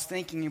I was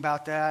thinking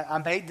about that, I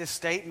made this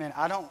statement: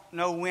 I don't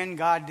know when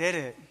God did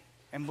it,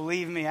 and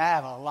believe me, I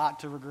have a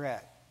lot to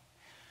regret.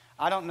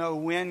 I don't know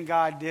when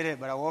God did it,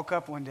 but I woke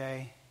up one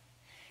day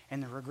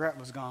and the regret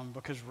was gone,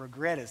 because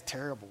regret is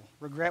terrible.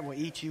 Regret will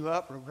eat you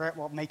up. Regret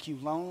will make you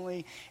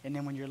lonely. And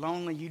then when you're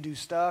lonely, you do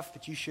stuff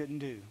that you shouldn't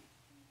do.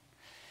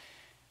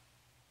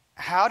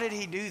 How did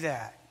he do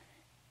that?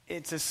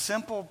 It's a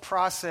simple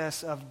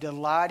process of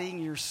delighting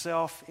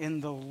yourself in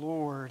the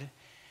Lord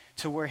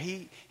to where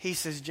he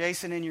says,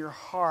 Jason, in your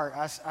heart,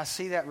 I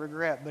see that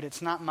regret, but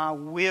it's not my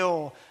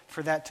will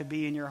for that to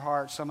be in your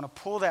heart. So I'm going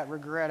to pull that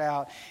regret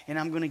out, and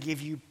I'm going to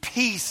give you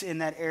peace in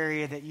that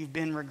area that you've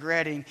been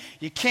regretting.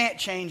 You can't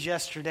change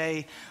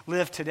yesterday.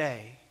 Live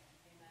today.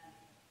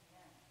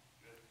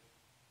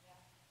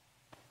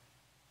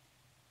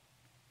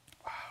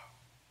 Wow.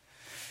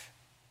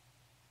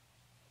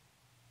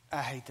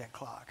 I hate that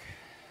clock.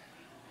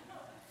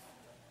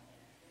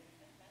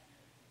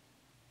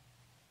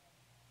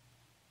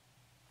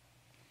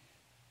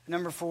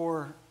 Number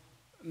 4,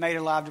 made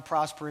alive to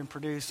prosper and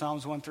produce,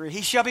 Psalms 1:3.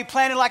 He shall be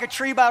planted like a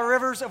tree by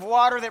rivers of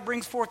water that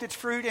brings forth its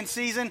fruit in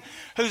season,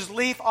 whose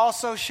leaf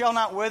also shall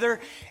not wither.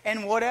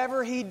 And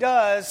whatever he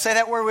does, say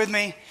that word with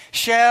me,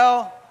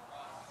 shall.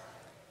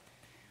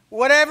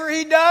 Whatever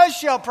he does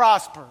shall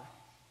prosper.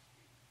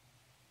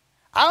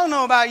 I don't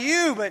know about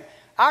you, but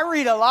I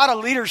read a lot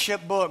of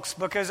leadership books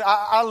because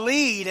I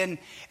lead.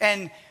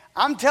 And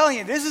I'm telling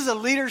you, this is a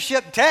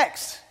leadership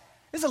text.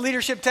 This is a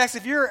leadership text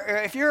if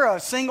you're a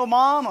single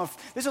mom.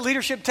 This is a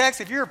leadership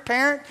text if you're a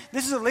parent.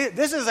 This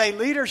is a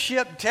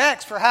leadership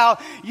text for how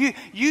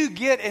you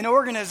get an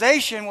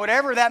organization,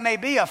 whatever that may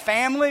be, a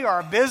family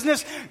or a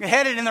business,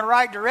 headed in the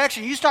right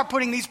direction. You start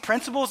putting these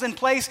principles in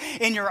place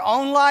in your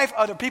own life.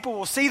 Other people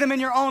will see them in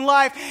your own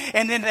life,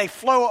 and then they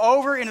flow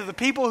over into the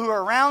people who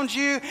are around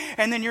you.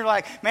 And then you're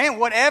like, man,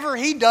 whatever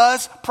he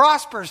does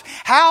prospers.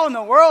 How in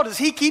the world does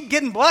he keep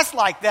getting blessed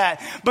like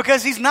that?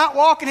 Because he's not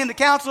walking in the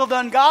counsel of the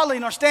ungodly,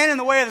 nor standing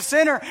in the way of the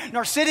sinner,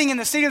 nor sitting in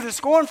the seat of the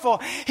scornful.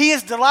 He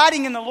is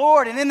delighting in the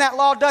Lord, and in that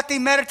law doth he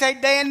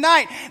meditate day and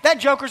night. That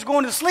joker's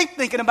going to sleep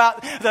thinking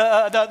about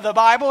the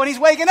Bible, and he's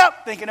waking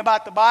up thinking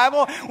about the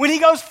Bible. When he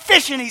goes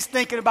fishing, he's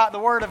thinking about the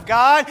Word of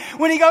God.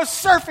 When he goes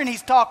surfing,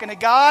 he's talking to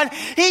God.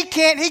 He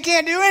can't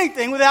do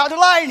anything without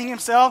delighting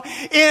himself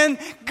in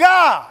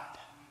God.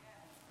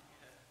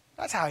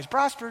 That's how he's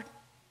prospered.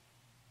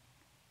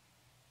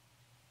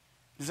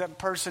 Does that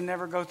person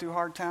never go through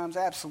hard times?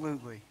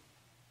 Absolutely.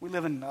 We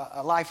live in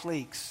life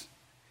leaks.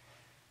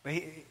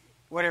 But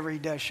whatever he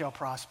does shall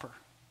prosper. It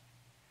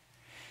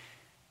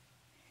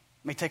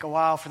may take a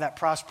while for that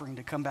prospering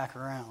to come back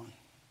around.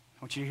 I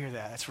want you to hear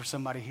that. That's for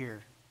somebody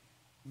here.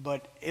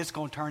 But it's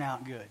going to turn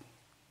out good.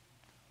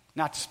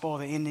 Not to spoil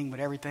the ending, but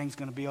everything's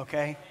going to be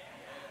okay.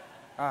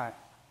 All right.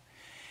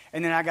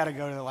 And then I got to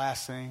go to the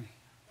last thing.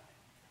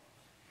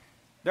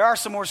 There are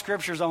some more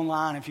scriptures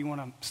online if you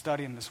want to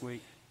study them this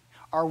week.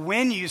 Or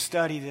when you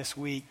study this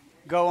week,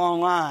 go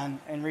online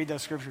and read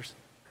those scriptures.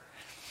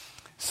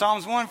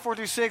 Psalms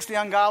 1:4-6, the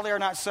ungodly are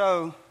not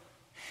so.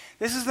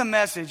 This is the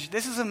message.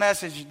 This is a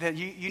message that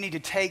you need to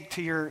take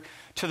to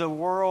the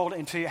world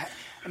and to.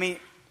 I mean,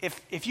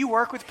 if you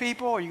work with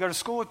people, or you go to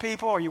school with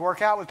people, or you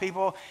work out with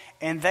people,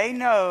 and they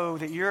know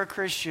that you're a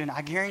Christian,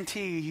 I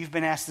guarantee you've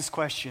been asked this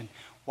question: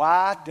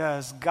 why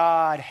does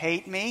God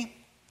hate me?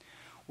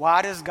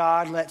 Why does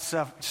God let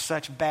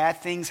such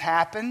bad things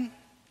happen?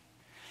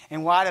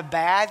 And why do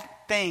bad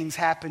things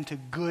happen to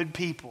good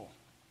people?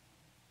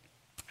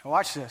 Now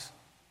watch this.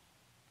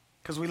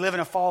 Because we live in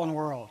a fallen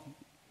world.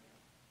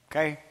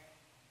 Okay?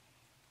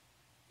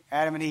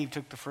 Adam and Eve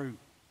took the fruit.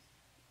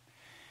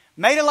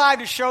 Made alive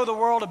to show the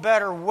world a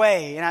better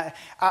way. And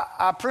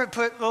I put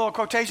little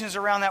quotations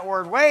around that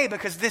word way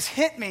because this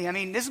hit me. I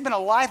mean, this has been a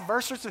life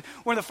verse. It's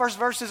one of the first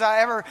verses I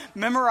ever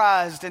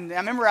memorized. And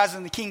I memorized it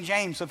in the King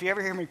James. So if you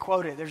ever hear me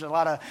quote it, there's a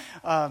lot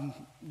of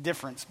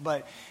difference.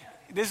 But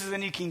this is the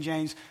New King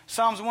James.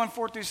 Psalms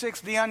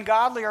 1:4-6. The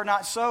ungodly are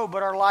not so,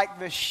 but are like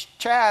the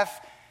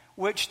chaff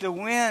which the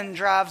wind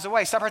drives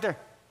away. Stop right there.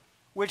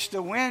 Which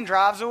the wind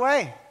drives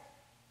away.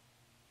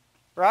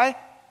 Right?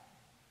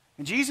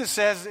 And Jesus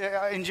says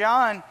in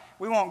John,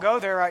 we won't go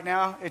there right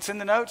now. It's in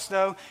the notes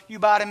though. You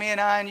abide in me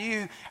and I in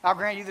you. I'll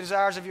grant you the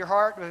desires of your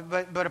heart.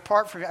 But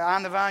apart from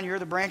I'm the vine, you're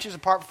the branches.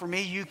 Apart from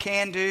me, you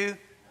can do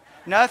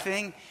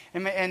nothing.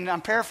 And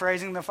I'm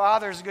paraphrasing. The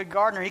Father is a good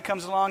gardener. He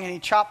comes along and he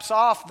chops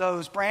off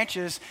those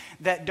branches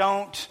that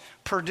don't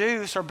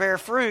produce or bear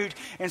fruit.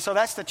 And so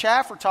that's the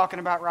chaff we're talking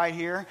about right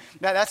here.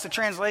 That's the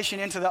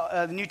translation into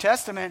the New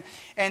Testament.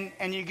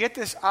 And you get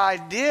this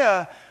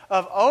idea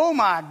of, oh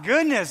my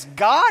goodness,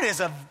 God is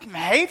a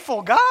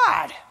hateful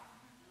God.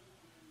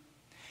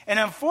 And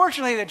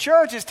unfortunately, the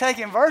church is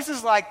taking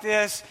verses like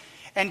this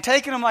and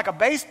taking them like a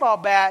baseball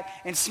bat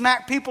and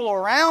smack people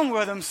around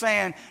with them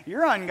saying,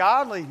 you're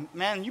ungodly,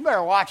 man, you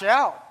better watch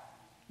out.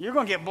 You're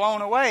going to get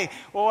blown away.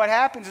 Well, what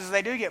happens is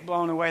they do get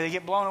blown away. They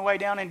get blown away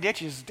down in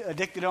ditches,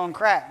 addicted on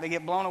crack. They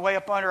get blown away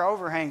up under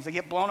overhangs. They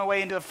get blown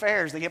away into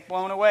affairs. They get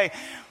blown away,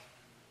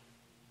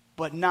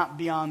 but not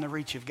beyond the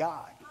reach of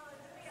God.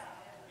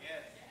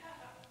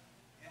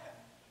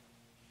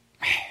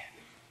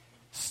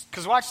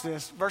 Because watch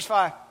this, verse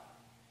 5.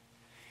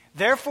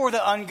 Therefore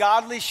the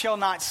ungodly shall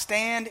not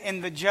stand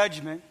in the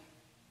judgment,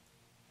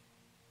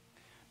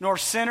 nor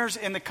sinners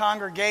in the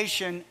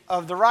congregation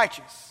of the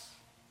righteous.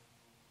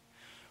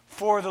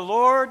 For the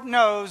Lord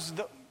knows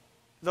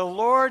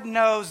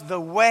the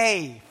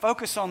way.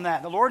 Focus on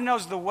that. The Lord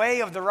knows the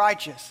way of the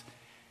righteous.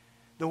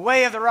 The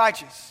way of the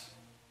righteous.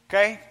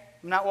 Okay?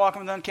 I'm not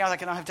walking with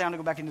uncountable. I don't have time to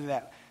go back into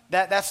that.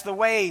 That's the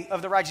way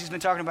of the righteous he's been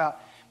talking about.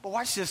 But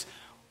watch this.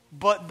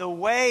 But the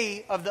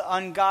way of the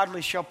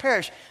ungodly shall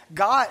perish.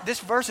 God, this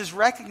verse is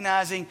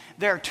recognizing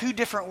there are two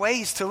different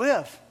ways to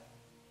live.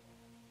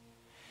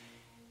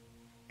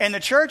 And the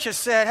church has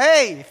said,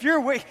 hey, if you're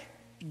wicked,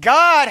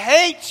 God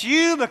hates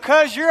you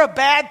because you're a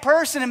bad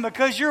person and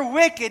because you're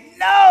wicked.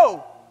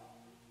 No!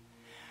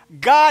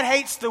 God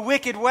hates the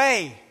wicked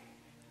way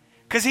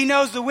because he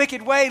knows the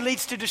wicked way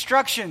leads to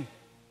destruction.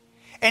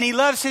 And he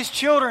loves his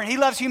children. He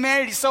loves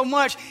humanity so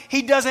much,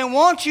 he doesn't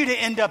want you to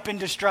end up in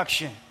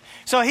destruction.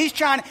 So he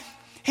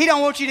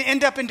don't want you to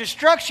end up in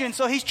destruction,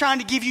 so he's trying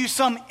to give you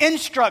some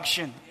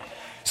instruction.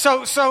 So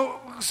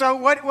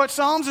what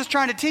Psalms is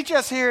trying to teach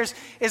us here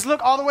is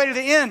look all the way to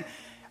the end.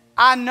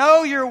 I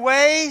know your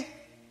way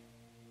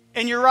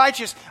and you're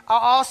righteous. I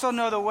also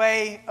know the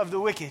way of the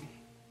wicked.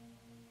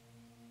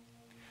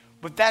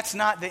 But that's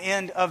not the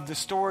end of the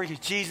story.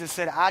 Jesus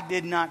said, I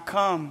did not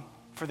come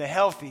for the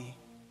healthy.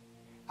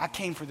 I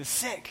came for the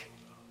sick.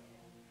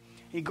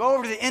 You go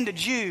over to the end of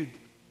Jude.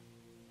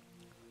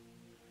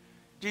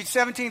 Jude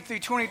 17 through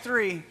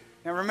 23.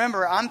 Now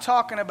remember, I'm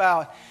talking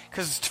about,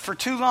 because for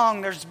too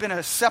long there's been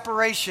a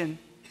separation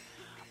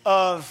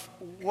of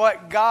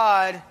what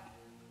God,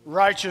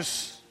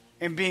 righteous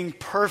and being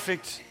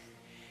perfect,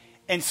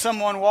 and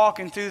someone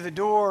walking through the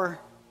door,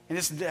 and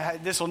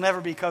this will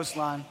never be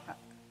Coastline.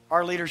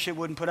 Our leadership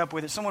wouldn't put up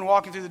with it. Someone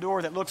walking through the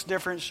door that looks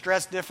different,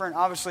 dressed different,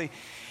 obviously,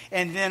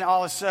 and then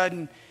all of a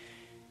sudden,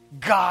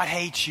 God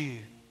hates you.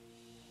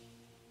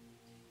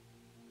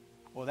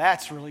 Well,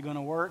 that's really going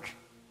to work.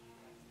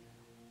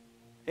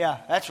 Yeah,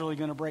 that's really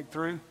going to break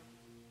through.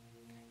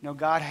 No,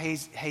 God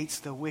hates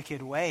the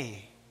wicked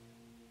way.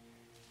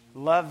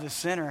 Love the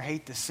sinner,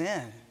 hate the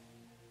sin.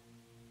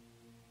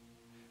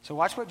 So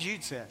watch what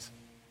Jude says.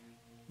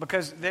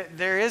 Because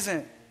there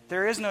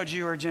is no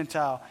Jew or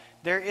Gentile.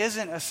 There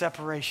isn't a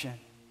separation.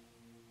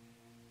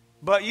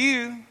 But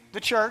you, the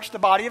church, the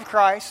body of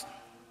Christ,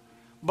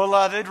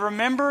 beloved,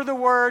 remember the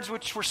words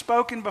which were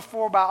spoken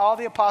before by all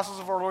the apostles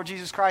of our Lord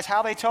Jesus Christ,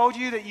 how they told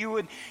you that you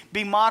would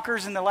be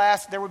mockers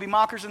there would be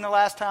mockers in the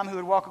last time who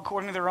would walk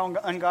according to their own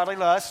ungodly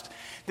lust.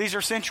 These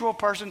are sensual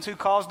persons who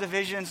cause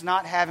divisions,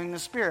 not having the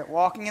Spirit,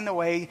 walking in the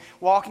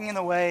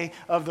way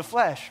of the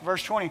flesh.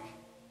 Verse 20.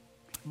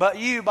 But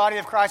you, body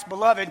of Christ,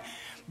 beloved,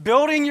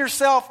 building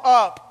yourself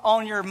up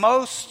on your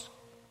most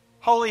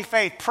holy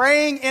faith,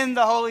 praying in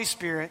the Holy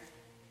Spirit,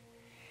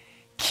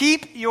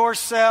 keep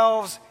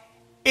yourselves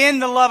in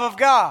the love of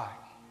God.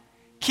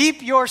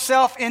 Keep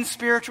yourself in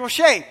spiritual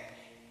shape.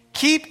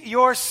 Keep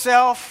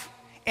yourself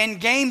in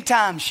game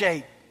time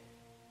shape.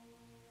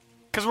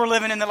 Because we're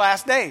living in the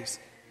last days.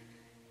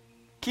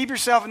 Keep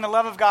yourself in the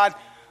love of God,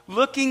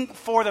 looking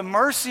for the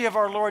mercy of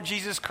our Lord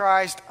Jesus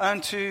Christ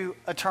unto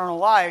eternal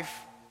life.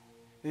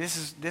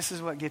 This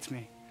is what gets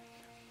me.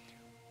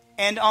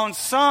 And on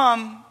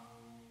some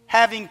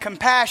having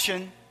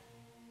compassion,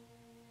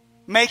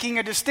 making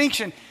a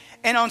distinction.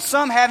 And on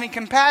some having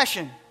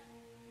compassion.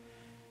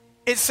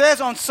 It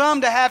says on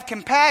some to have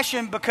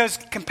compassion because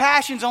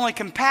compassion is only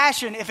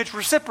compassion if it's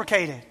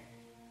reciprocated.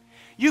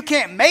 You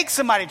can't make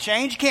somebody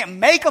change. You can't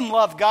make them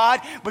love God,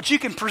 but you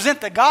can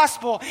present the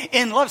gospel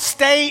in love.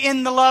 Stay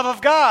in the love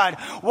of God.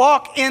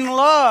 Walk in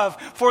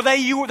love, for they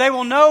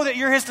will know that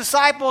you're his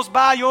disciples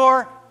by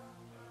your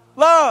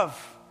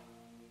love.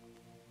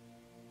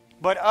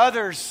 But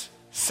others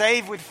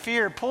save with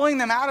fear, pulling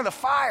them out of the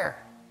fire.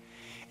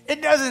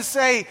 It doesn't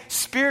say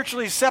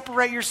spiritually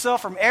separate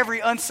yourself from every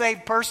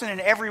unsaved person and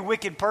every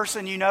wicked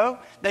person you know.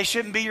 They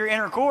shouldn't be your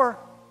inner core.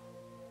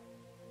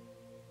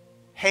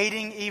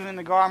 Hating even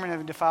the garment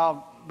of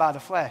defiled by the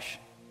flesh.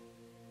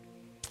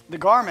 The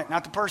garment,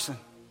 not the person.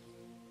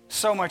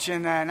 So much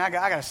in that, and I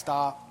got to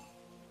stop.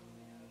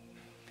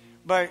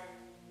 But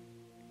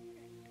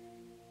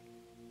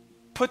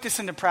put this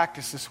into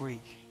practice this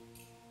week.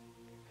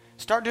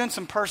 Start doing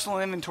some personal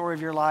inventory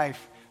of your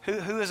life.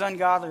 Who is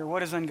ungodly or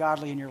what is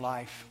ungodly in your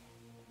life?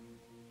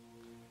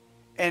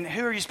 And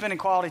who are you spending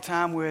quality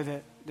time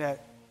with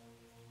that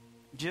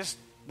just,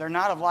 they're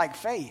not of like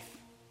faith?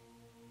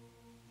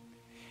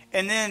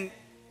 And then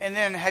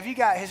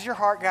has your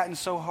heart gotten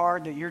so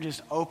hard that you're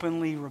just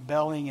openly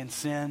rebelling in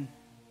sin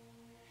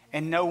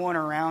and no one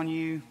around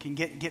you can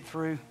get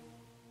through?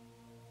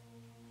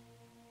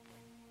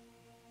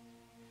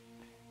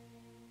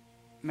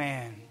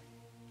 Man,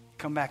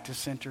 come back to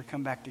center,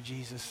 come back to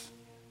Jesus.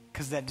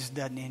 Because that just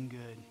doesn't end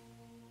good.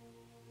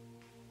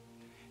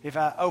 If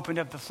I opened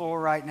up the floor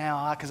right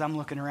now, because I'm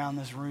looking around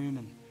this room,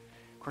 and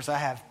of course I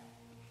have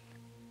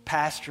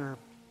pastor,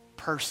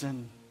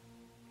 person,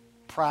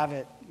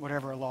 private,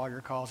 whatever a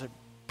lawyer calls it,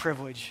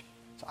 privilege.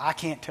 So I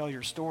can't tell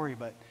your story,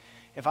 but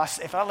if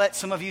I let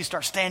some of you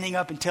start standing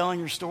up and telling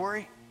your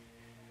story,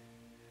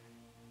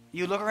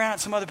 you look around at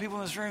some other people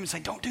in this room and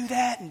say, don't do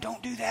that and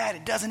don't do that.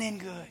 It doesn't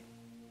end good.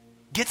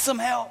 Get some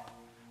help.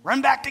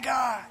 Run back to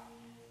God.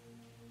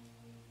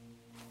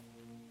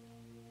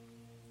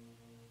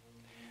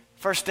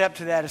 First step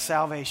to that is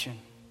salvation.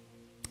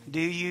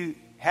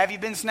 Have you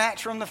been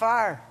snatched from the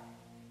fire?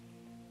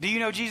 Do you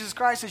know Jesus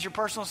Christ as your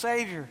personal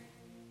Savior?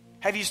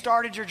 Have you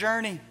started your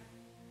journey?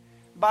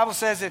 The Bible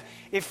says that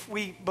if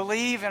we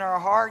believe in our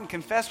heart and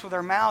confess with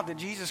our mouth that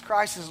Jesus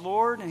Christ is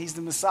Lord and He's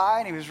the Messiah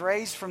and He was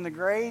raised from the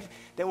grave,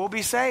 that we'll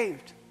be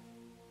saved.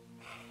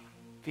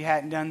 If you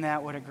hadn't done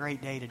that, what a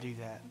great day to do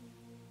that.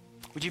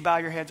 Would you bow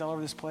your heads all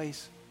over this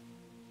place?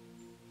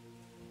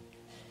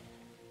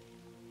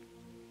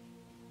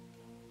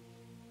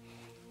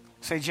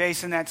 Say,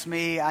 Jason, that's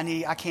me.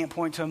 I can't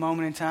point to a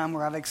moment in time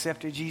where I've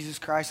accepted Jesus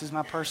Christ as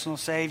my personal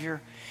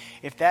Savior.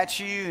 If that's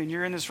you and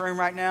you're in this room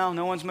right now,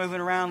 no one's moving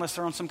around unless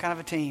they're on some kind of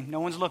a team. No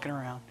one's looking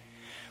around.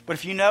 But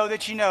if you know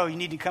that you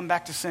need to come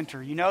back to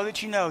center. You know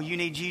that you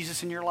need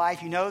Jesus in your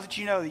life. You know that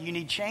you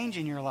need change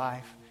in your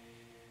life.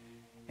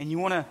 And you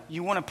want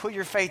to put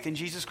your faith in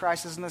Jesus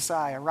Christ as the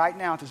Messiah right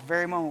now at this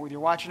very moment, whether you're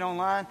watching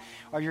online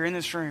or you're in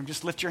this room,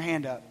 just lift your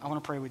hand up. I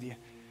want to pray with you.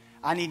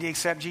 I need to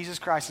accept Jesus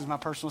Christ as my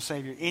personal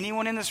Savior.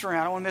 Anyone in this room,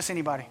 I don't want to miss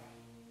anybody.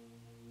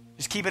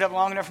 Just keep it up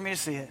long enough for me to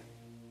see it.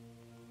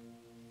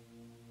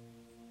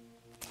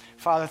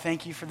 Father,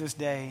 thank you for this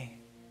day.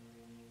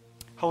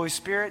 Holy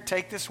Spirit,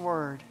 take this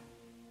word.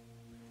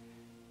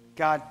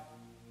 God,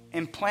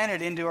 implant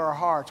it into our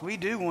hearts. We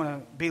do want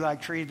to be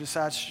like trees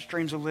beside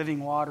streams of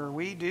living water.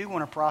 We do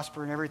want to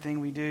prosper in everything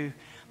we do.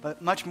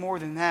 But much more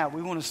than that,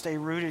 we want to stay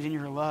rooted in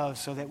your love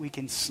so that we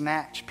can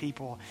snatch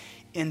people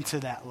into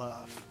that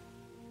love.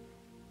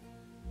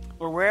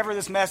 Lord, wherever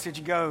this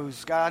message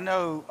goes, God, I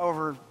know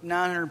over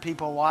 900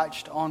 people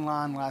watched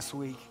online last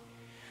week.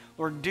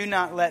 Lord, do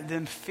not let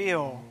them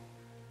feel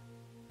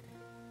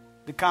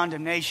the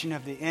condemnation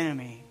of the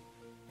enemy.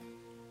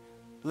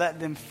 Let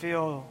them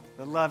feel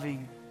the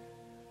loving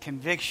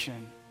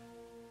conviction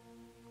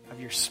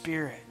of your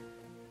Spirit.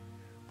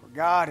 For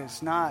God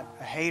is not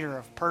a hater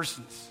of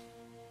persons.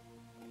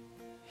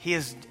 He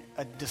is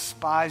a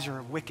despiser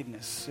of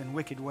wickedness and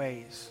wicked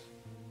ways.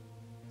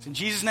 It's in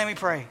Jesus' name we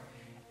pray.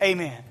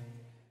 Amen.